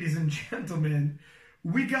phone, ladies and gentlemen.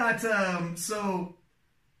 We got so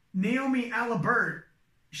Naomi Alibert.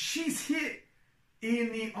 She's hit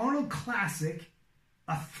in the Arnold Classic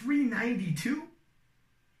a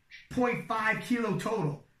 392.5 kilo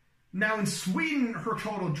total. Now in Sweden, her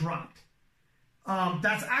total dropped.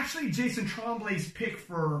 That's actually Jason Tremblay's pick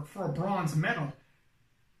for a bronze medal.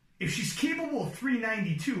 If she's capable of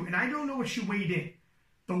 392, and I don't know what she weighed in,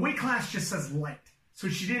 the weight class just says light. So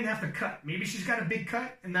she didn't have to cut. Maybe she's got a big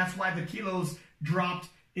cut, and that's why the kilos dropped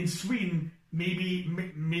in Sweden. Maybe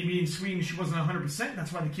in Sweden she wasn't 100%.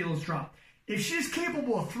 That's why the kilos dropped. If she's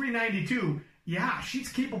capable of 392, yeah, she's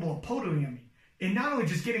capable of podiuming. And not only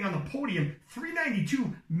just getting on the podium,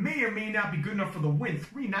 392 may or may not be good enough for the win.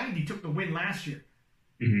 390 took the win last year.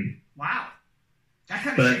 Mm-hmm. Wow. That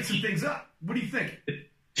kind of shakes some things up. What do you think?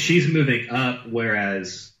 She's moving up,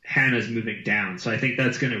 whereas Hannah's moving down. So I think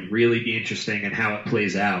that's going to really be interesting in how it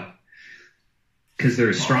plays out. Because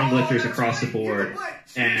there's strong lifters across the board.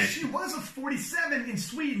 You know what? She was a 47 in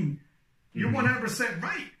Sweden. You're 100%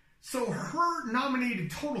 right. So her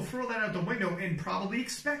nominated total, throw that out the window and probably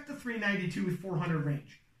expect the 392 with 400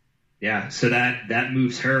 range. Yeah, so that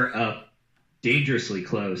moves her up dangerously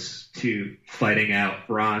close to fighting out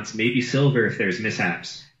bronze, maybe silver if there's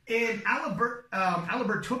mishaps. And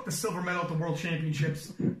Alibert took the silver medal at the World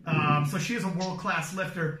Championships, so she is a world-class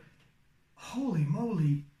lifter. Holy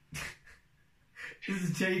moly. This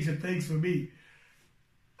is changing things for me.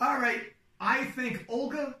 All right, I think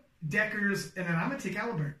Olga, Dekkers, and then I'm going to take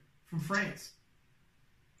Alibert from France.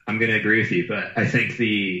 I'm going to agree with you, but I think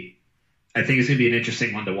it's going to be an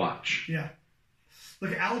interesting one to watch. Yeah.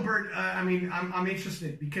 Look, Alibert, I'm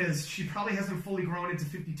interested because she probably hasn't fully grown into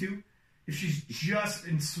 52. If she's just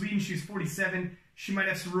in Sweden, she's 47. She might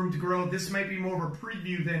have some room to grow. This might be more of a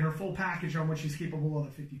preview than her full package on what she's capable of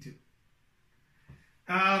at 52.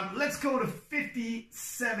 Let's go to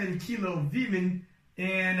 57 kilo Vimin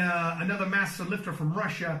and another master lifter from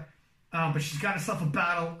Russia. But she's got herself a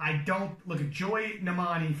battle. Look at Joy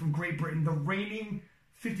Namani from Great Britain, the reigning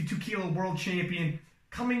 52 kilo world champion,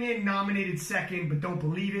 coming in nominated second, but don't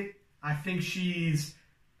believe it. I think she's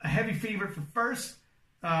a heavy favorite for first.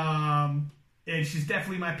 And she's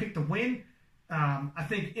definitely my pick to win. I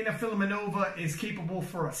think Ina Filimonova is capable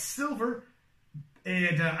for a silver.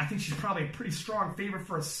 And I think she's probably a pretty strong favorite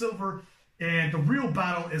for a silver. And the real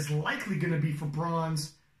battle is likely going to be for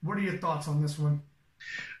bronze. What are your thoughts on this one?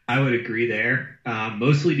 I would agree there,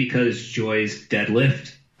 mostly because Joy's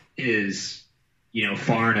deadlift is,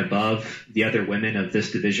 far and above the other women of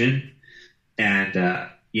this division. And,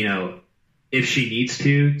 if she needs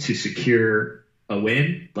to secure a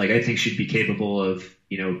win, like I think she'd be capable of,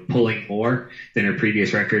 pulling more than her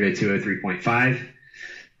previous record at 203.5.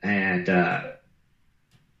 And,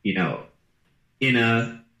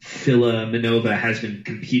 Ina Filimonova has been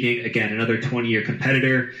competing, again, another 20-year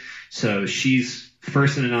competitor. So she's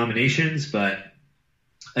first in the nominations, but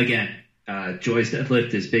again, Joy's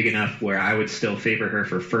deadlift is big enough where I would still favor her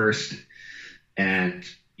for first. And,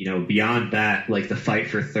 beyond that, like the fight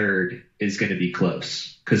for third is going to be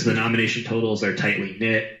close because the nomination totals are tightly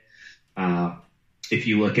knit. If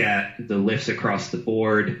you look at the lifts across the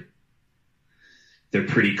board, they're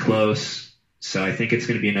pretty close. So I think it's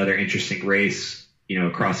going to be another interesting race,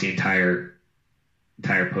 across the entire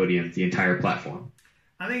podium, the entire platform.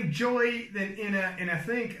 I think Joy, then Ina, and I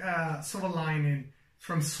think Solalainen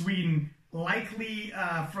from Sweden, likely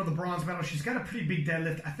for the bronze medal. She's got a pretty big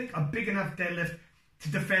deadlift. I think a big enough deadlift to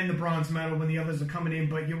defend the bronze medal when the others are coming in,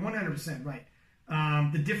 but you're 100% right.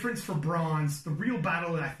 The difference for bronze, the real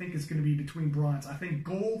battle I think is going to be between bronze. I think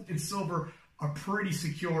gold and silver are pretty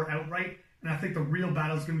secure outright, and I think the real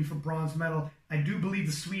battle is going to be for bronze medal. I do believe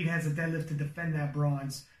the Swede has a deadlift to defend that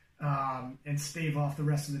bronze and stave off the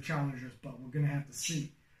rest of the challengers, but we're going to have to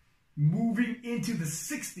see. Moving into the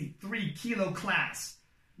 63 kilo class.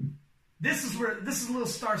 This is a little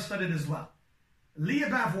star-studded as well. Leah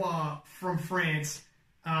Bavois from France,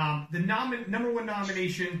 the number one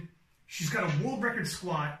nomination. She's got a world record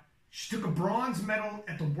squat. She took a bronze medal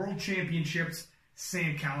at the World Championships.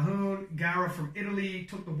 Sam Calhoun, Gara from Italy,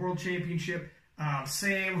 took the World Championship.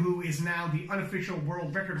 Sam, who is now the unofficial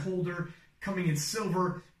world record holder, coming in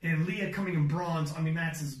silver, and Leah coming in bronze. I mean,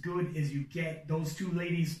 that's as good as you get. Those two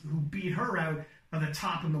ladies who beat her out are the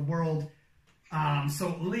top in the world.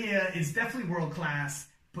 So Leah is definitely world class,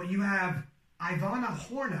 but you have Ivana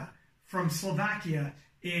Horna from Slovakia,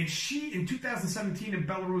 and she, in 2017 in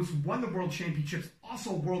Belarus, won the World Championships,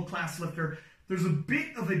 also a world-class lifter. There's a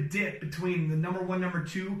bit of a dip between the number one, number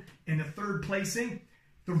two, and the third placing.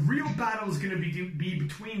 The real battle is going to be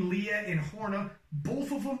between Leah and Horna.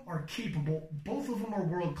 Both of them are capable. Both of them are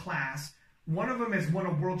world-class. One of them has won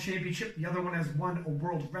a World Championship. The other one has won a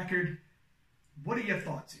world record. What are your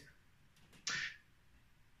thoughts here?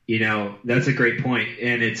 That's a great point.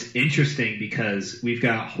 And it's interesting because we've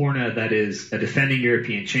got Horna that is a defending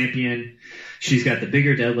European champion. She's got the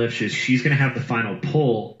bigger deadlift. She's going to have the final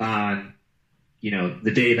pull on,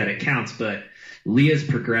 the day that it counts. But Leah's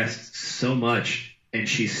progressed so much, and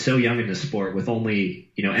she's so young in the sport with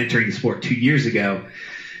only, entering the sport 2 years ago.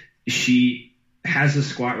 She has a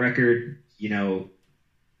squat record,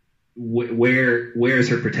 where is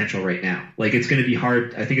her potential right now? Like, it's going to be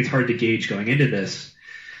hard. I think it's hard to gauge going into this.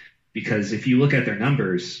 Because if you look at their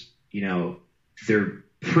numbers, they're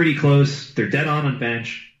pretty close. They're dead on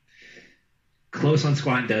bench, close on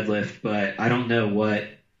squat and deadlift, but I don't know what,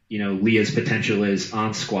 Leah's potential is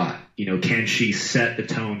on squat. Can she set the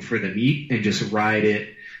tone for the meet and just ride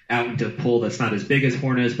it out into a pull that's not as big as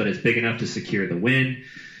Horna's, but it's big enough to secure the win,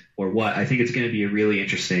 or what? I think it's going to be a really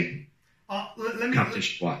interesting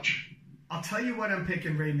competition to watch. I'll tell you what I'm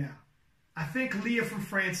picking right now. I think Leah from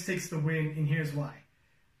France takes the win, and here's why.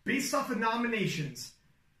 Based off of nominations,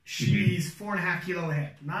 she's 4.5 kilo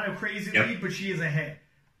ahead. Not a crazy lead, but she is ahead.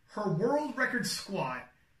 Her world record squat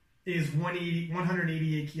is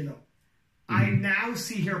 188 kilo. I now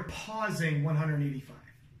see her pausing 185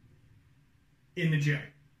 in the gym.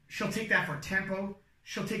 She'll take that for tempo.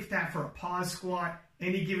 She'll take that for a pause squat.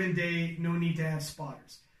 Any given day, no need to have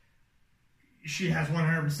spotters. She has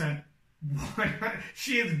 100%.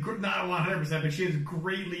 She is not 100%, but she has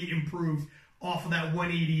greatly improved off of that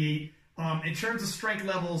 188. In terms of strength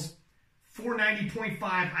levels, 490.5,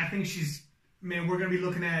 I think we're going to be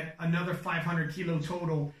looking at another 500 kilo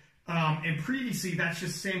total. And previously, that's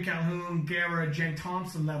just Sam Calhoun, Gara, Jen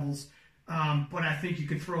Thompson levels. But I think you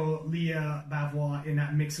could throw Leah Bavois in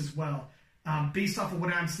that mix as well. Based off of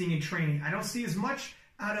what I'm seeing in training, I don't see as much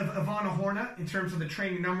out of Ivana Horna in terms of the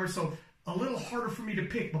training numbers, so a little harder for me to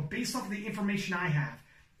pick. But based off of the information I have,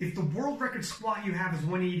 if the world record squat you have is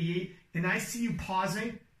 188, and I see you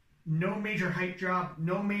pausing, no major height drop,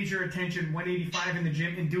 no major attention, 185 in the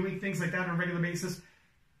gym, and doing things like that on a regular basis,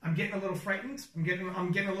 I'm getting a little frightened. I'm getting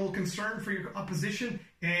a little concerned for your opposition.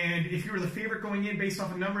 And if you were the favorite going in based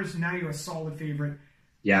off of numbers, now you're a solid favorite.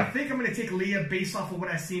 Yeah. I think I'm going to take Leah based off of what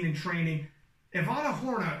I've seen in training. Ivana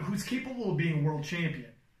Horna, who's capable of being a world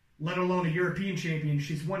champion, let alone a European champion,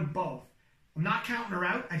 she's won both. I'm not counting her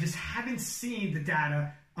out. I just haven't seen the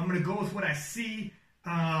data. I'm going to go with what I see.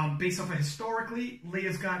 Based off of historically,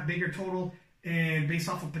 Leah's got bigger total, and based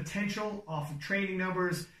off of potential, off of training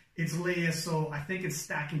numbers, it's Leah, so I think it's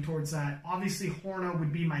stacking towards that. Obviously, Horna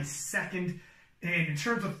would be my second. And in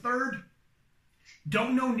terms of third,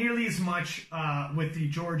 don't know nearly as much with the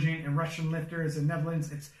Georgian and Russian lifters and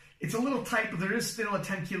Netherlands. It's a little tight, but there is still a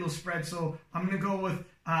 10-kilo spread, so I'm going to go with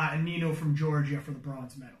Nino from Georgia for the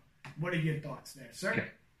bronze medal. What are your thoughts there, sir?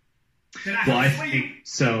 Okay. I think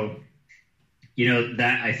so.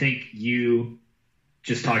 That I think you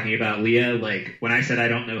just talking about Leah, like when I said I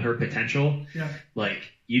don't know her potential, like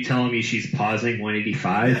you telling me she's pausing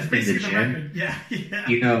 185 in the gym.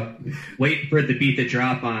 Yeah. Wait for the beat the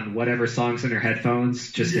drop on whatever songs in her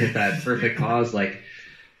headphones just to hit that perfect pause. Like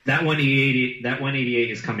that 188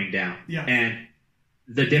 is coming down. Yeah. And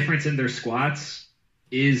the difference in their squats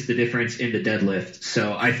is the difference in the deadlift.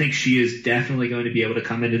 So I think she is definitely going to be able to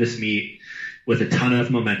come into this meet with a ton of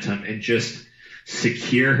momentum and just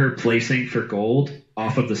secure her placing for gold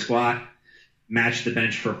off of the squat, match the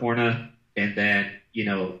bench for Horna, and then,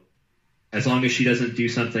 as long as she doesn't do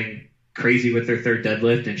something crazy with her third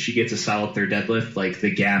deadlift and she gets a solid third deadlift, like the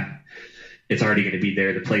gap, it's already going to be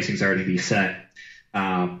there. The placing's already be set.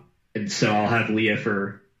 And so I'll have Leah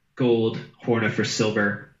for gold, Horna for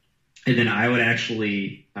silver. And then I would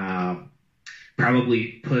actually probably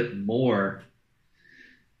put more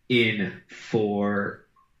in for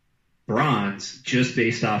bronze just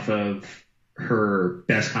based off of her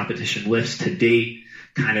best competition lifts to date,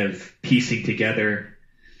 kind of piecing together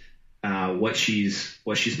what she's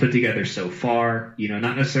put together so far.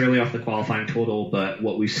 Not necessarily off the qualifying total, but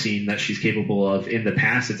what we've seen that she's capable of in the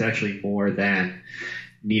past. It's actually more than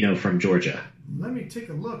Nino from Georgia. Let me take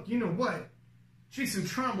a look. You know what? Jason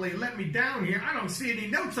Tremblay let me down here. I don't see any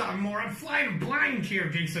notes anymore. I'm flying blind here,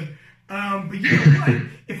 Jason. But you know what?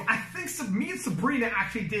 If I think me and Sabrina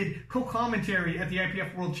actually did co-commentary at the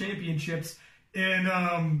IPF World Championships,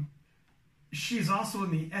 and she's also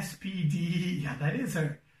in the SPD. Yeah, that is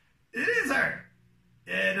her. It is her.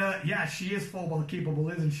 And she is full capable,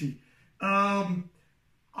 isn't she? I'll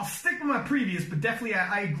stick with my previous, but definitely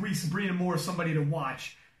I agree Sabrina Moore is somebody to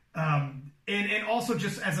watch. And also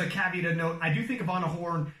just as a caveat note, I do think Ivana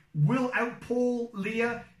Horn will outpull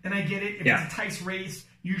Leah, and I get it. If it's a tight race,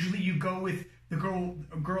 usually you go with the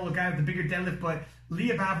guy with the bigger deadlift, but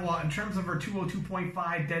Leah Bavois, in terms of her 202.5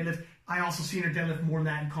 deadlift, I also see her deadlift more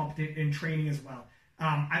than that in training as well.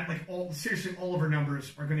 All of her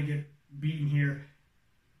numbers are going to get beaten here.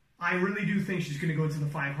 I really do think she's going to go into the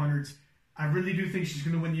 500s. I really do think she's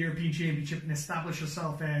going to win the European Championship and establish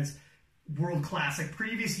herself as world class. Like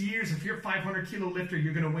previous years, if you're a 500 kilo lifter,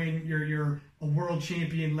 you're going to win. You're a world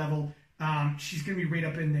champion level. She's going to be right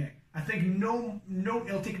up in there. I think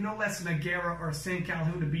it'll take no less than a Guerra or a St.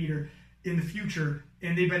 Calhoun to beat her in the future,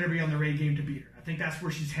 and they better be on their A game to beat her. I think that's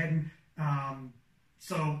where she's heading.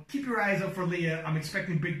 So keep your eyes up for Leah. I'm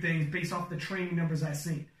expecting big things based off the training numbers I've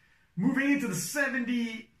seen. Moving into the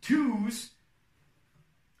 72s,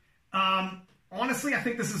 honestly, I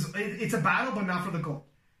think it's a battle, but not for the gold.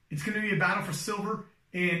 It's going to be a battle for silver.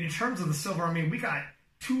 And in terms of the silver, we got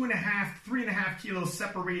 3.5 kilos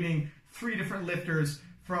separating three different lifters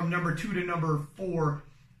from number 2 to number 4.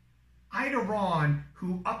 Ida Ron,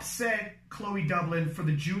 who upset Chloe Dublin for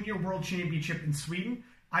the Junior World Championship in Sweden.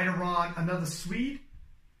 Ida Ron, another Swede.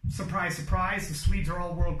 Surprise, surprise. The Swedes are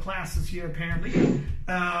all world class this year, apparently.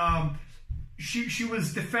 She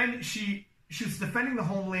was defending the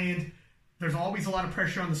homeland. There's always a lot of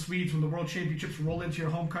pressure on the Swedes when the World Championships roll into your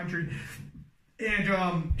home country.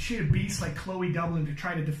 And she had a beast like Chloe Dublin to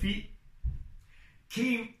try to defeat.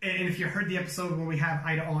 And if you heard the episode where we have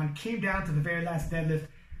Ida on, came down to the very last deadlift.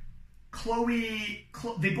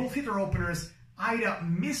 They both hit their openers. Ida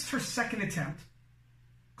missed her second attempt.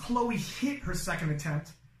 Chloe hit her second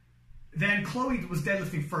attempt. Then Chloe was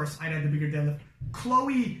deadlifting first. Ida had the bigger deadlift.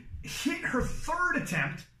 Chloe hit her third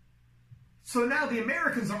attempt. So now the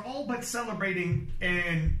Americans are all but celebrating,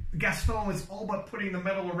 and Gaston is all but putting the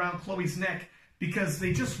medal around Chloe's neck because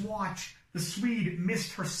they just watched the Swede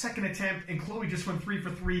missed her second attempt, and Chloe just went 3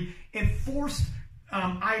 for 3 and forced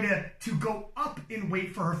Ida to go up in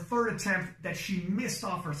weight for her third attempt that she missed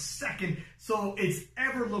off her second. So it's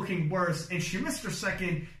ever looking worse, and she missed her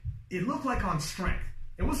second. It looked like on strength.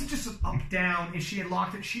 It wasn't just an up-down, and she had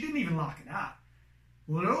locked it. She didn't even lock it up.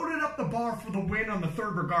 Loaded up the bar for the win on the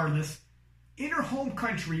third regardless. In her home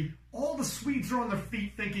country, all the Swedes are on their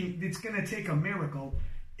feet thinking it's going to take a miracle.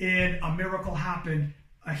 And a miracle happened.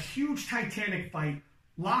 A huge Titanic fight.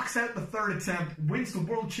 Locks out the third attempt. Wins the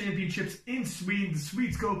World Championships in Sweden. The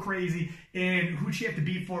Swedes go crazy. And who'd she have to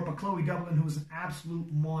beat for? But Chloe Dublin, who was an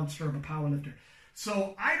absolute monster of a powerlifter.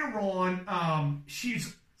 So Ida Ron,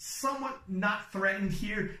 she's somewhat not threatened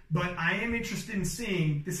here, but I am interested in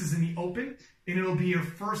seeing, this is in the Open, and it'll be her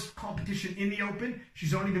first competition in the Open.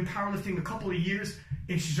 She's only been powerlifting a couple of years,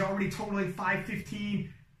 and she's already totaling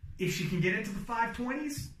 515. If she can get into the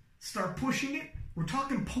 520s, start pushing it, we're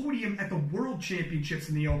talking podium at the World Championships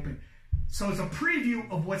in the Open. So it's a preview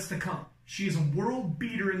of what's to come. She is a world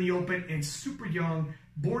beater in the Open and super young,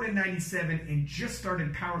 born in 97 and just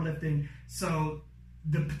started powerlifting. So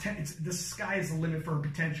the sky is the limit for her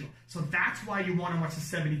potential. So that's why you want to watch the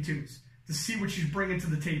 72s, to see what she's bringing to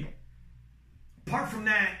the table. Apart from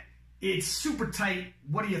that, it's super tight.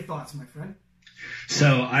 What are your thoughts, my friend?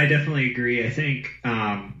 So I definitely agree. I think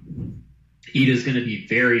Ida's going to be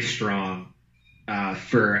very strong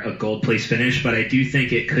for a gold place finish, but I do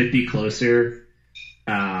think it could be closer,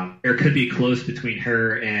 or could be close between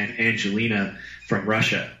her and Angelina from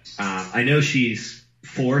Russia. I know she's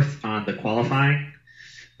fourth on the qualifying,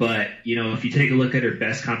 but, you know, if you take a look at her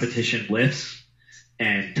best competition lifts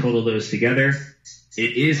and total those together,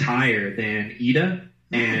 it is higher than Ida.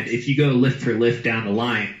 And if you go lift for lift down the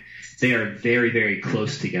line, they are very, very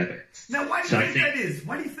close together. Now, why do you think that is?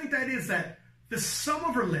 Why do you think that is, that the sum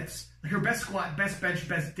of her lifts, like her best squat, best bench,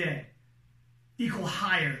 best dead, equal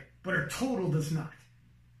higher, but her total does not?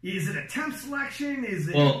 Is it a temp selection? Is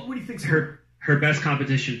it, what do you think? Her best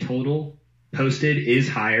competition total posted is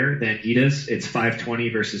higher than Ida's. It's 520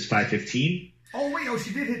 versus 515. Oh, wait. Oh,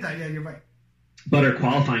 she did hit that. Yeah, you're right. But her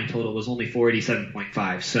qualifying total was only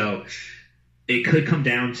 487.5. So it could come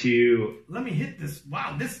down to... Let me hit this.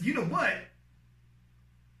 Wow, this, you know what?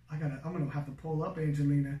 I'm going to have to pull up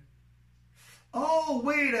Angelina. Oh,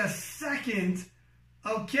 wait a second.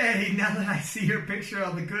 Okay, now that I see her picture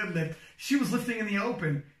on the good lift, she was lifting in the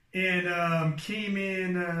Open and came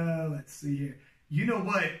in, let's see here. You know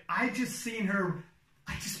what? I just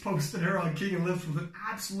posted her on King of Lifts with an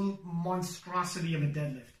absolute monstrosity of a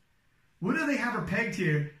deadlift. What do they have her pegged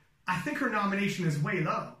here? I think her nomination is way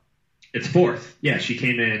low. It's fourth. Yeah, she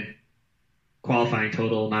came in qualifying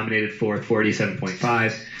total, nominated fourth,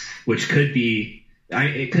 47.5, which could be,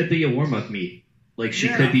 it could be a warm-up meet. Like, she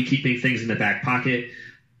could be keeping things in the back pocket.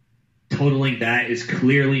 Totaling that is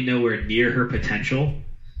clearly nowhere near her potential.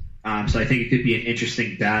 So I think it could be an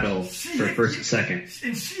interesting battle for first and second.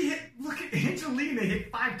 And she hit, look at Angelina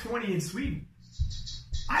hit 520 in Sweden.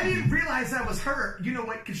 I didn't realize that was her. You know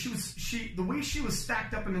what? Because the way she was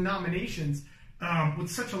stacked up in the nominations,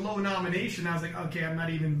 with such a low nomination, I was like, okay, I'm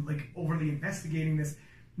not even like overly investigating this.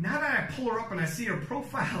 Now that I pull her up and I see her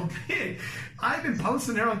profile big, I've been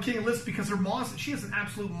posting her on King of Lifts because she has an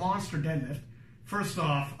absolute monster deadlift. First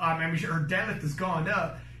off, I mean, her deadlift has gone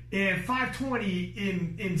up. And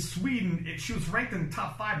 520 in Sweden, she was ranked in the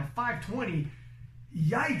top 5 of 520.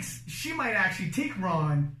 Yikes, she might actually take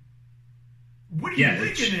Ron. What are you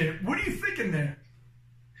thinking there? What are you thinking there?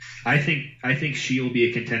 I think she will be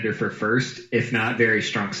a contender for first, if not very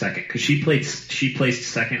strong second, because she placed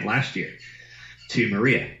second last year to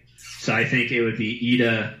Maria. So I think it would be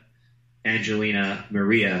Ida, Angelina,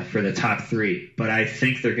 Maria for the top three. But I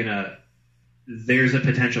think there's a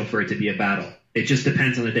potential for it to be a battle. It just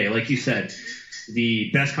depends on the day. Like you said, the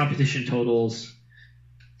best competition totals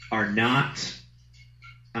are not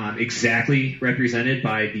exactly represented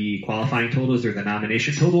by the qualifying totals or the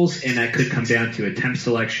nomination totals, and that could come down to a temp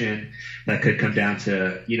selection. That could come down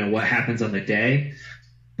to, you know, what happens on the day.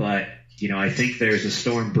 But, you know, I think there's a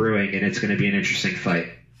storm brewing, and it's going to be an interesting fight.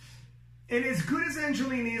 And as good as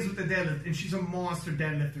Angelina is with the deadlift, and she's a monster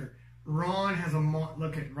deadlifter, Ron has a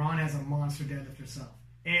monster deadlift herself.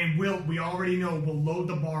 And we already know will load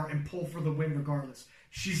the bar and pull for the win regardless.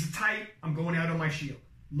 She's tight. I'm going out on my shield.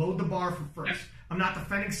 Load the bar for first. Yep. I'm not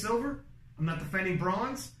defending silver. I'm not defending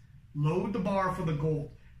bronze. Load the bar for the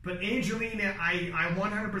gold. But Angelina, I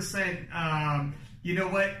 100%, you know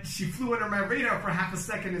what? She flew under my radar for half a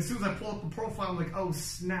second. As soon as I pull up the profile, I'm like, oh,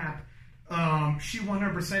 snap. She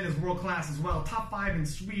 100% is world class as well. Top 5 in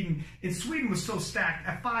Sweden. And Sweden was so stacked.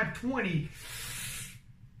 At 520,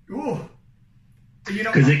 ooh. You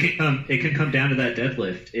know, because it can come down to that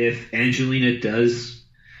deadlift. If Angelina does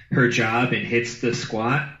her job and hits the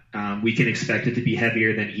squat, we can expect it to be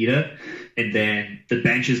heavier than Ida, and then the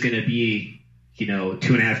bench is going to be, you know,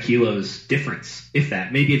 2.5 kilos difference, if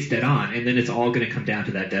that. Maybe it's dead on, and then it's all going to come down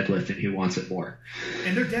to that deadlift and who wants it more.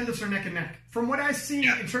 And their deadlifts are neck and neck. From what I've seen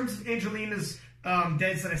in terms of Angelina's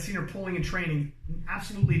deads that I've seen her pulling and training,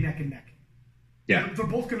 absolutely neck and neck. Yeah. They're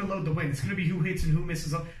both going to load the win. It's going to be who hits and who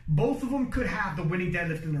misses up. Both of them could have the winning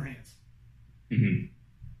deadlift in their hands. Mm-hmm.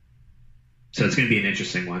 So it's going to be an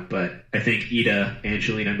interesting one. But I think Ida,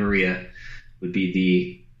 Angelina, Maria would be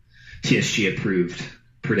the TSG approved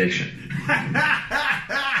prediction.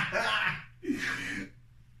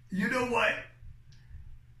 You know what?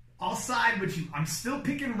 I'll side with you. I'm still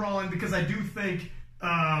picking Ron because I do think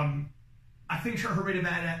her rate of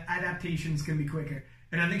adaptation is going to be quicker,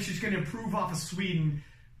 and I think she's going to improve off of Sweden.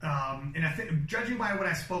 And I think, judging by what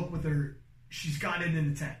I spoke with her, she's got it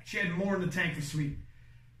in the tank. She had more in the tank for Sweden.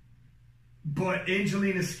 But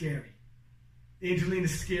Angelina's scary.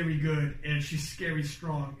 Angelina's scary good, and she's scary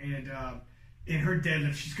strong. And in her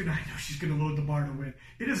deadlift, I know she's gonna load the bar to win.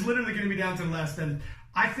 It is literally gonna be down to the last deadlift.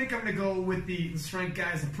 I think I'm gonna go with the strength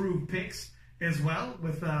guys' approved picks as well,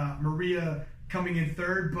 with Maria coming in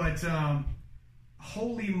third. But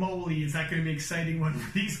holy moly, is that gonna be exciting when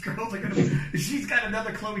these girls are gonna. She's got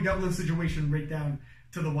another Chloe Dublin situation right down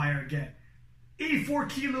to the wire again. 84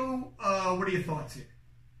 kilo. What are your thoughts here?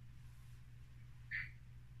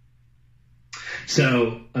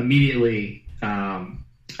 So immediately, I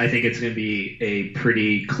think it's going to be a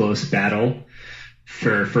pretty close battle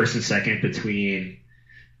for first and second between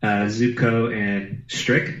Zubko and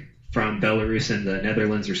Strick from Belarus and the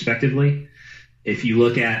Netherlands, respectively. If you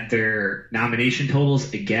look at their nomination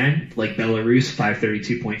totals, again, like Belarus,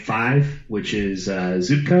 532.5, which is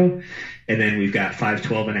Zubko, and then we've got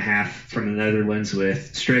 512.5 from the Netherlands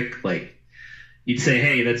with Strick. Like, you'd say,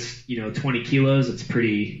 hey, that's 20 kilos. It's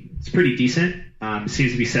pretty decent.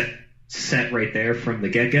 Seems to be set right there from the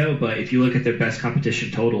get-go. But if you look at their best competition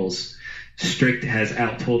totals, Strick has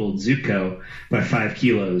out-totaled Zubko by 5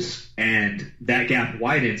 kilos, and that gap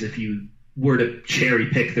widens if you were to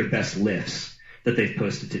cherry-pick their best lifts that they've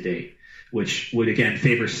posted to date, which would, again,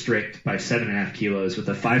 favor Strick by 7.5 kilos with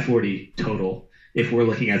a 540 total if we're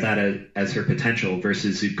looking at that as her potential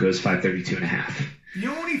versus Zubko's 532.5. The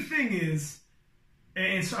only thing is,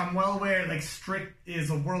 and so I'm well aware, like, Strick is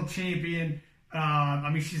a world champion.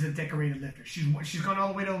 She's a decorated lifter. She's gone all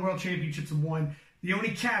the way to the World Championships and won. The only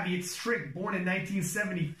caveat, Strick, born in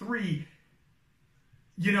 1973,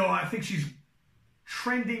 I think she's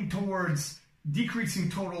trending towards decreasing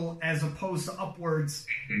total as opposed to upwards.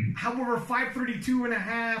 Mm-hmm. However,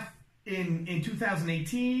 532.5 in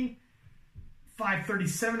 2018,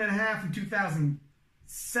 537.5 in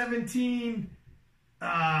 2017,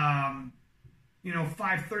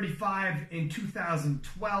 535 in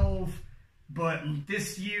 2012. But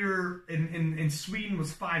this year in Sweden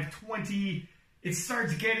was 520. It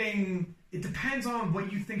starts getting. It depends on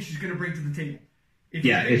what you think she's going to bring to the table.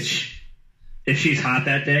 If she's hot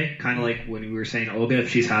that day, kind of like when we were saying Olga, if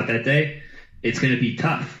she's hot that day, it's going to be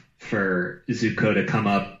tough for Zubko to come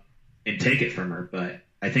up and take it from her. But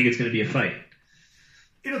I think it's going to be a fight.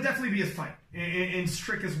 It'll definitely be a fight. And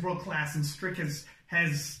Strick is world class, and Strick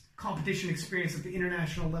has competition experience at the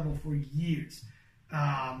international level for years.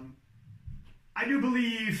 I do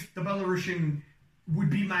believe the Belarusian would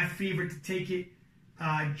be my favorite to take it,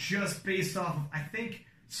 just based off of, I think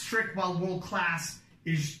Strick, while world class,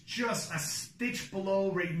 is just a stitch below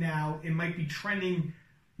right now. It might be trending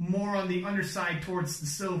more on the underside towards the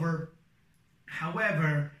silver.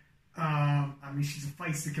 However, she's a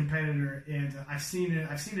feisty competitor, and I've seen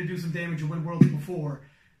her do some damage and win worlds before.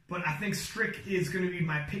 But I think Strick is going to be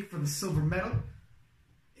my pick for the silver medal.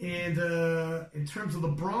 And in terms of the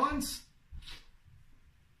bronze,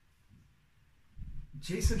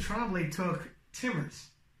 Jason Tremblay took Timmers,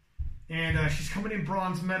 and she's coming in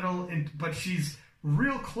bronze medal, but she's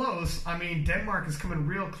real close. Denmark is coming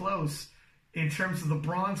real close in terms of the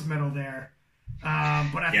bronze medal there.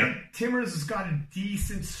 But I think Timmers has got a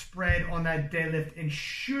decent spread on that deadlift and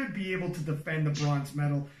should be able to defend the bronze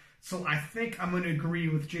medal. So I think I'm going to agree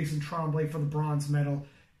with Jason Tremblay for the bronze medal.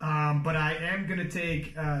 But I am going to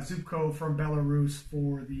take Zubko from Belarus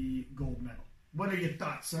for the gold medal. What are your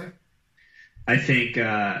thoughts, sir? I think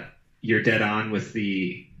you're dead on with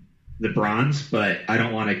the bronze, but I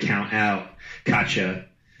don't want to count out Katja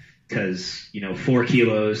because, 4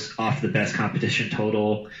 kilos off the best competition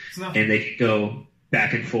total, and they can go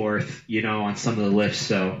back and forth, on some of the lifts.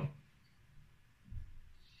 So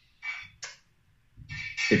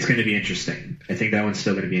it's going to be interesting. I think that one's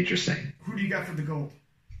still going to be interesting. Who do you got for the gold?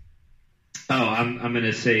 Oh, I'm going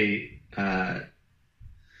to say,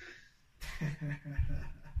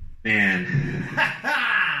 man.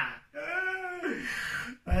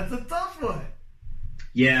 That's a tough one.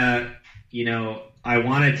 Yeah, I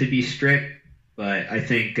want it to be Strick, but I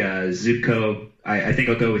think Zubko, I think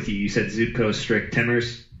I'll go with you. You said Zubko, Strick,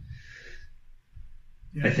 Timmers.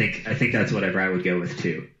 Yeah. I think that's whatever I would go with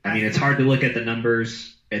too. It's hard to look at the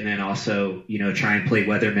numbers and then also, try and play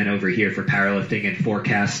weatherman over here for powerlifting and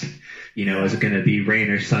forecast, is it going to be rain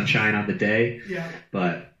or sunshine on the day? Yeah.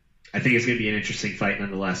 But I think it's going to be an interesting fight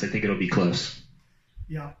nonetheless. I think it'll be close.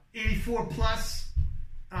 Yeah. 84 plus.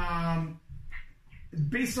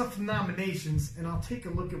 based off the nominations, and I'll take a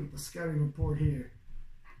look at the scouting report here.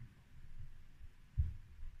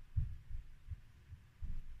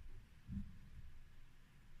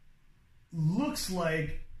 Looks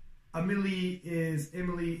like Emily is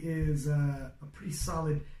a pretty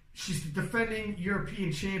solid. She's the defending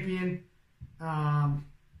European champion.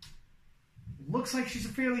 Looks like she's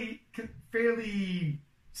a fairly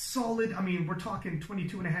solid. I mean, we're talking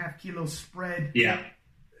 22.5 kilo spread. Yeah.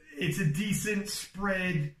 It's a decent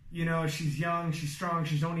spread. You know, she's young, she's strong,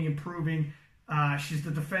 she's only improving. She's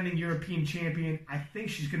the defending European champion. I think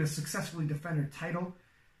she's going to successfully defend her title.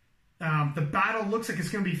 The battle looks like it's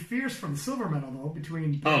going to be fierce for the silver medal, though,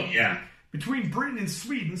 between Britain and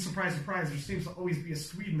Sweden. Surprise, surprise, there seems to always be a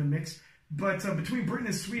Swede in the mix. But between Britain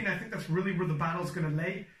and Sweden, I think that's really where the battle's going to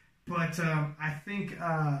lay. But I think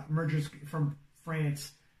Mergers from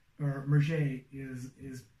France, or Merger,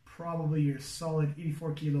 is probably your solid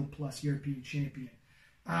 84 kilo plus European champion.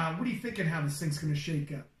 What are you thinking how this thing's going to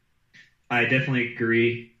shake up? I definitely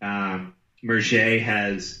agree. Merger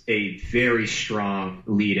has a very strong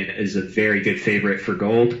lead and is a very good favorite for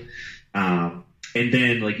gold. And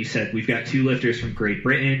then, like you said, we've got two lifters from Great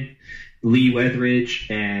Britain, Lee Weatheridge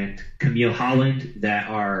and Camille Holland, that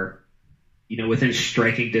are, you know, within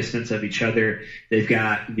striking distance of each other. They've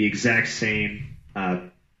got the exact same.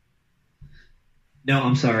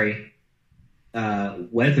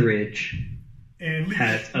 Weatheridge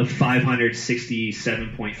has a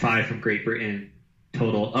 567.5 from Great Britain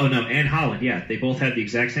total. Oh, no, and Holland, yeah. They both have the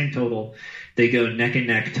exact same total. They go neck and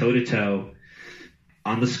neck, toe-to-toe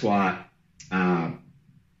on the squat.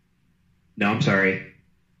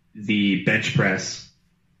 The bench press.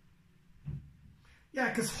 Yeah,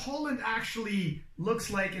 because Holland actually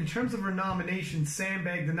looks like, in terms of her nomination,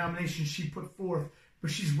 sandbagged the nomination she put forth,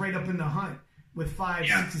 but she's right up in the hunt with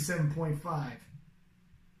 567.5.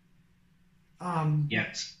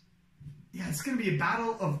 Yes. Yeah, it's going to be a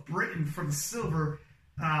battle of Britain for the silver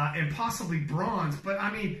and possibly bronze. But,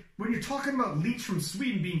 I mean, when you're talking about Leach from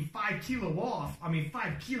Sweden being 5 kilo off, I mean,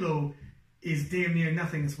 5 kilo is damn near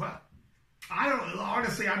nothing as well.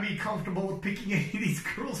 Honestly, I'd be comfortable with picking any of these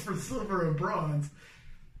girls for silver or bronze.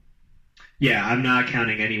 Yeah, I'm not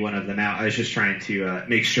counting any one of them out. I was just trying to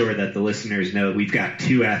make sure that the listeners know we've got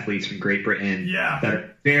two athletes from Great Britain that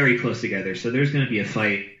are very close together. So there's going to be a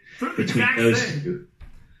fight between those two.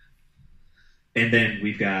 And then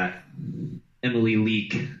we've got Emily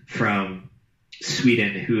Leek from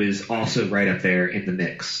Sweden, who is also right up there in the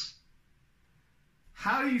mix.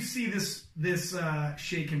 How do you see this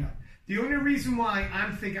shaking up? The only reason why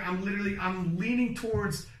I'm leaning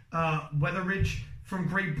towards Weatheridge from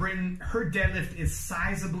Great Britain. Her deadlift is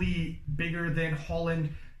sizably bigger than Holland,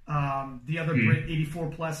 the other Brit,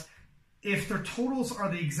 84 plus. If their totals are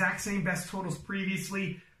the exact same best totals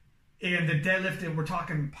previously, and the deadlift, and we're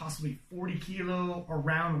talking possibly 40 kilo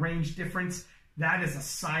around range difference, that is a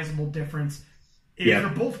sizable difference. If they're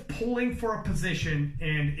both pulling for a position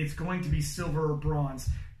and it's going to be silver or bronze,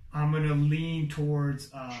 I'm going to lean towards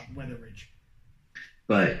Weatheridge.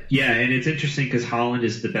 But, yeah, and it's interesting because Holland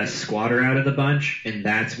is the best squatter out of the bunch, and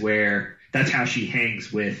that's how she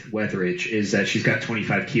hangs with Weatheridge, is that she's got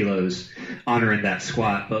 25 kilos on her in that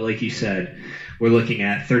squat. But like you said, we're looking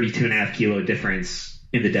at 32.5 kilo difference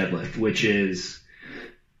in the deadlift, which is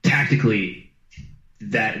tactically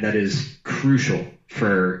that is crucial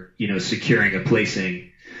for, you know, securing a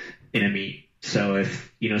placing in a meet. So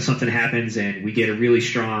if, you know, something happens and we get a really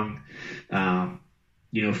strong,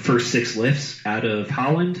 first 6 lifts out of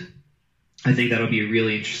Holland, I think that'll be a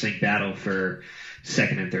really interesting battle for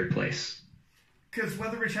second and third place. Because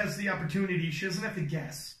Weatheridge has the opportunity, she doesn't have to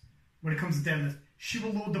guess when it comes to deadlift. She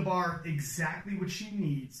will load the bar exactly what she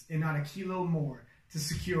needs and not a kilo more to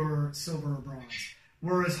secure silver or bronze.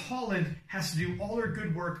 Whereas Holland has to do all her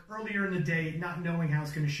good work earlier in the day, not knowing how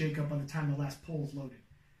it's going to shake up by the time the last pole is loaded.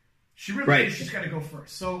 She really thinks she's got to go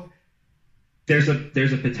first. So there's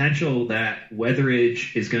a potential that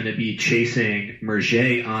Weatheridge is going to be chasing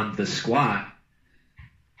Merger on the squat,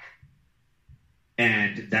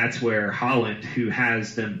 and that's where Holland, who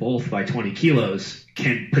has them both by 20 kilos,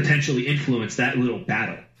 can potentially influence that little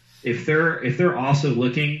battle. If they're also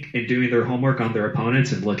looking and doing their homework on their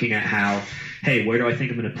opponents and looking at how, hey, where do I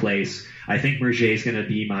think I'm going to place? I think Merger is going to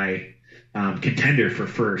be my contender for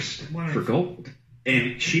first for gold.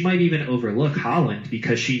 And she might even overlook Holland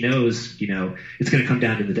because she knows, you know, it's going to come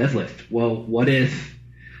down to the deadlift. Well, what if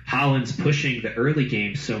Holland's pushing the early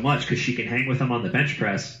game so much because she can hang with them on the bench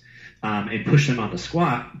press and push them on the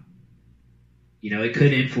squat? You know, it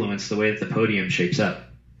could influence the way that the podium shapes up.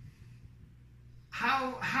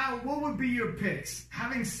 How Now, what would be your picks?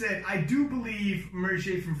 Having said, I do believe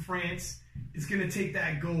Mercier from France is going to take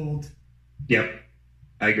that gold. Yep,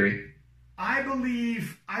 I agree. I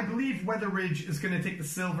believe Weatheridge is going to take the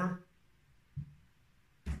silver.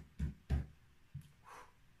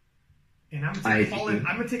 And I'm going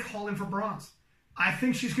to take Holland for bronze. I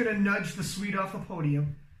think she's going to nudge the Swede off the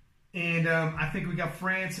podium. And I think we got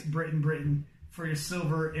France, Britain for your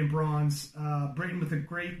silver and bronze. Britain with a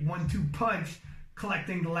great 1-2 punch,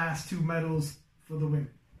 collecting the last 2 medals for the women.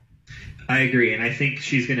 I agree. And I think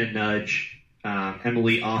she's going to nudge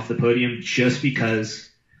Emily off the podium just because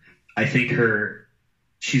I think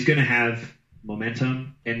she's going to have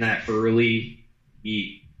momentum in that early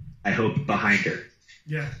meet, I hope, behind her.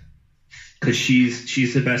 Yeah. Because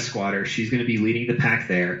she's the best squatter. She's going to be leading the pack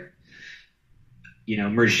there. You know,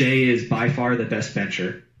 Mercier is by far the best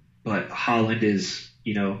bencher, but Holland is,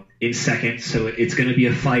 you know, in second. So it's going to be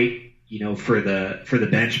a fight, you know, for the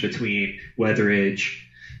bench between Weatheridge,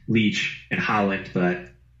 Leach, and Holland. But,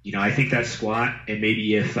 you know, I think that squat, and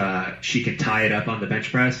maybe if she can tie it up on the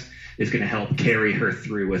bench press, is going to help carry her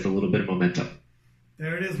through with a little bit of momentum.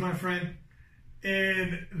 There it is, my friend.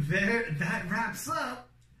 And that wraps up.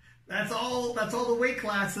 That's all the weight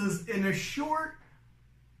classes in a short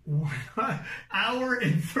 1 hour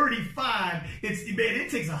and 35. It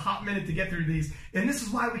takes a hot minute to get through these. And this is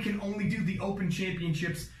why we can only do the Open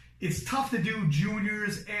Championships. It's tough to do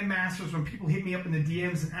juniors and masters when people hit me up in the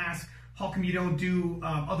DMs and ask, how come you don't do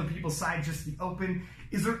other people's side, just the Open?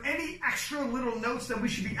 Is there any extra little notes that we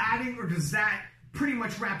should be adding, or does that pretty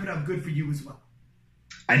much wrap it up good for you as well?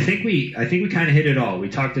 I think we kind of hit it all. We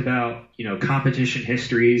talked about, you know, competition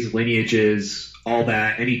histories, lineages, all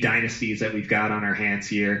that, any dynasties that we've got on our hands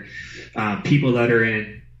here, people that are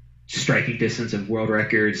in striking distance of world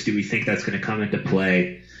records. Do we think that's going to come into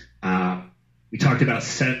play? We talked about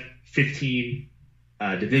 15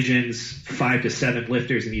 divisions, 5 to 7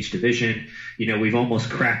 lifters in each division. You know, we've almost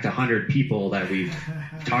cracked 100 people that we've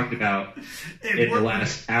talked about in the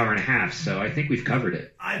last hour and a half. So I think we've covered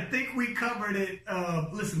it. I think we covered it.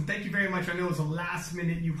 Listen, thank you very much. I know it was a last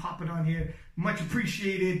minute you hopping on here. Much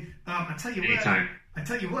appreciated. I tell you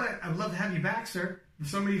what, I'd love to have you back, sir, for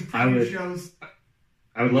some of these previous shows.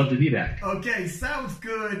 I would love to be back. Okay, sounds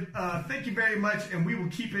good. Thank you very much, and we will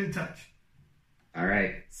keep in touch. All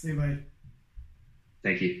right. See you, buddy.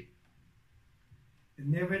 Thank you.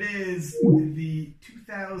 And there it is, the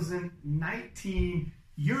 2019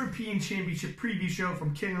 European Championship preview show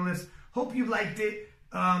from Kinnerless. Hope you liked it.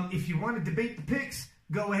 If you want to debate the picks,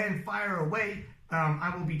 go ahead and fire away.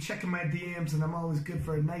 I will be checking my DMs, and I'm always good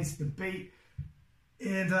for a nice debate.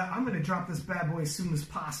 And I'm going to drop this bad boy as soon as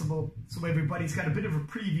possible, so everybody's got a bit of a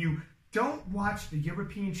preview. Don't watch the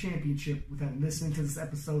European Championship without listening to this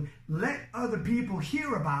episode. Let other people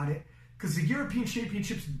hear about it, because the European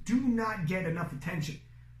Championships do not get enough attention.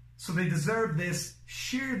 So they deserve this.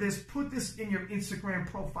 Share this. Put this in your Instagram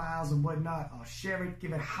profiles and whatnot. I'll share it.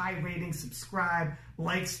 Give it a high rating. Subscribe.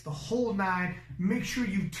 Likes. The whole 9. Make sure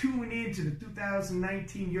you tune in to the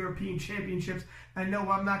 2019 European Championships. I know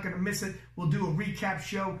I'm not going to miss it. We'll do a recap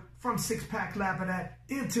show from Six Pack Lappin' At.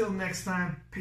 Until next time. Peace.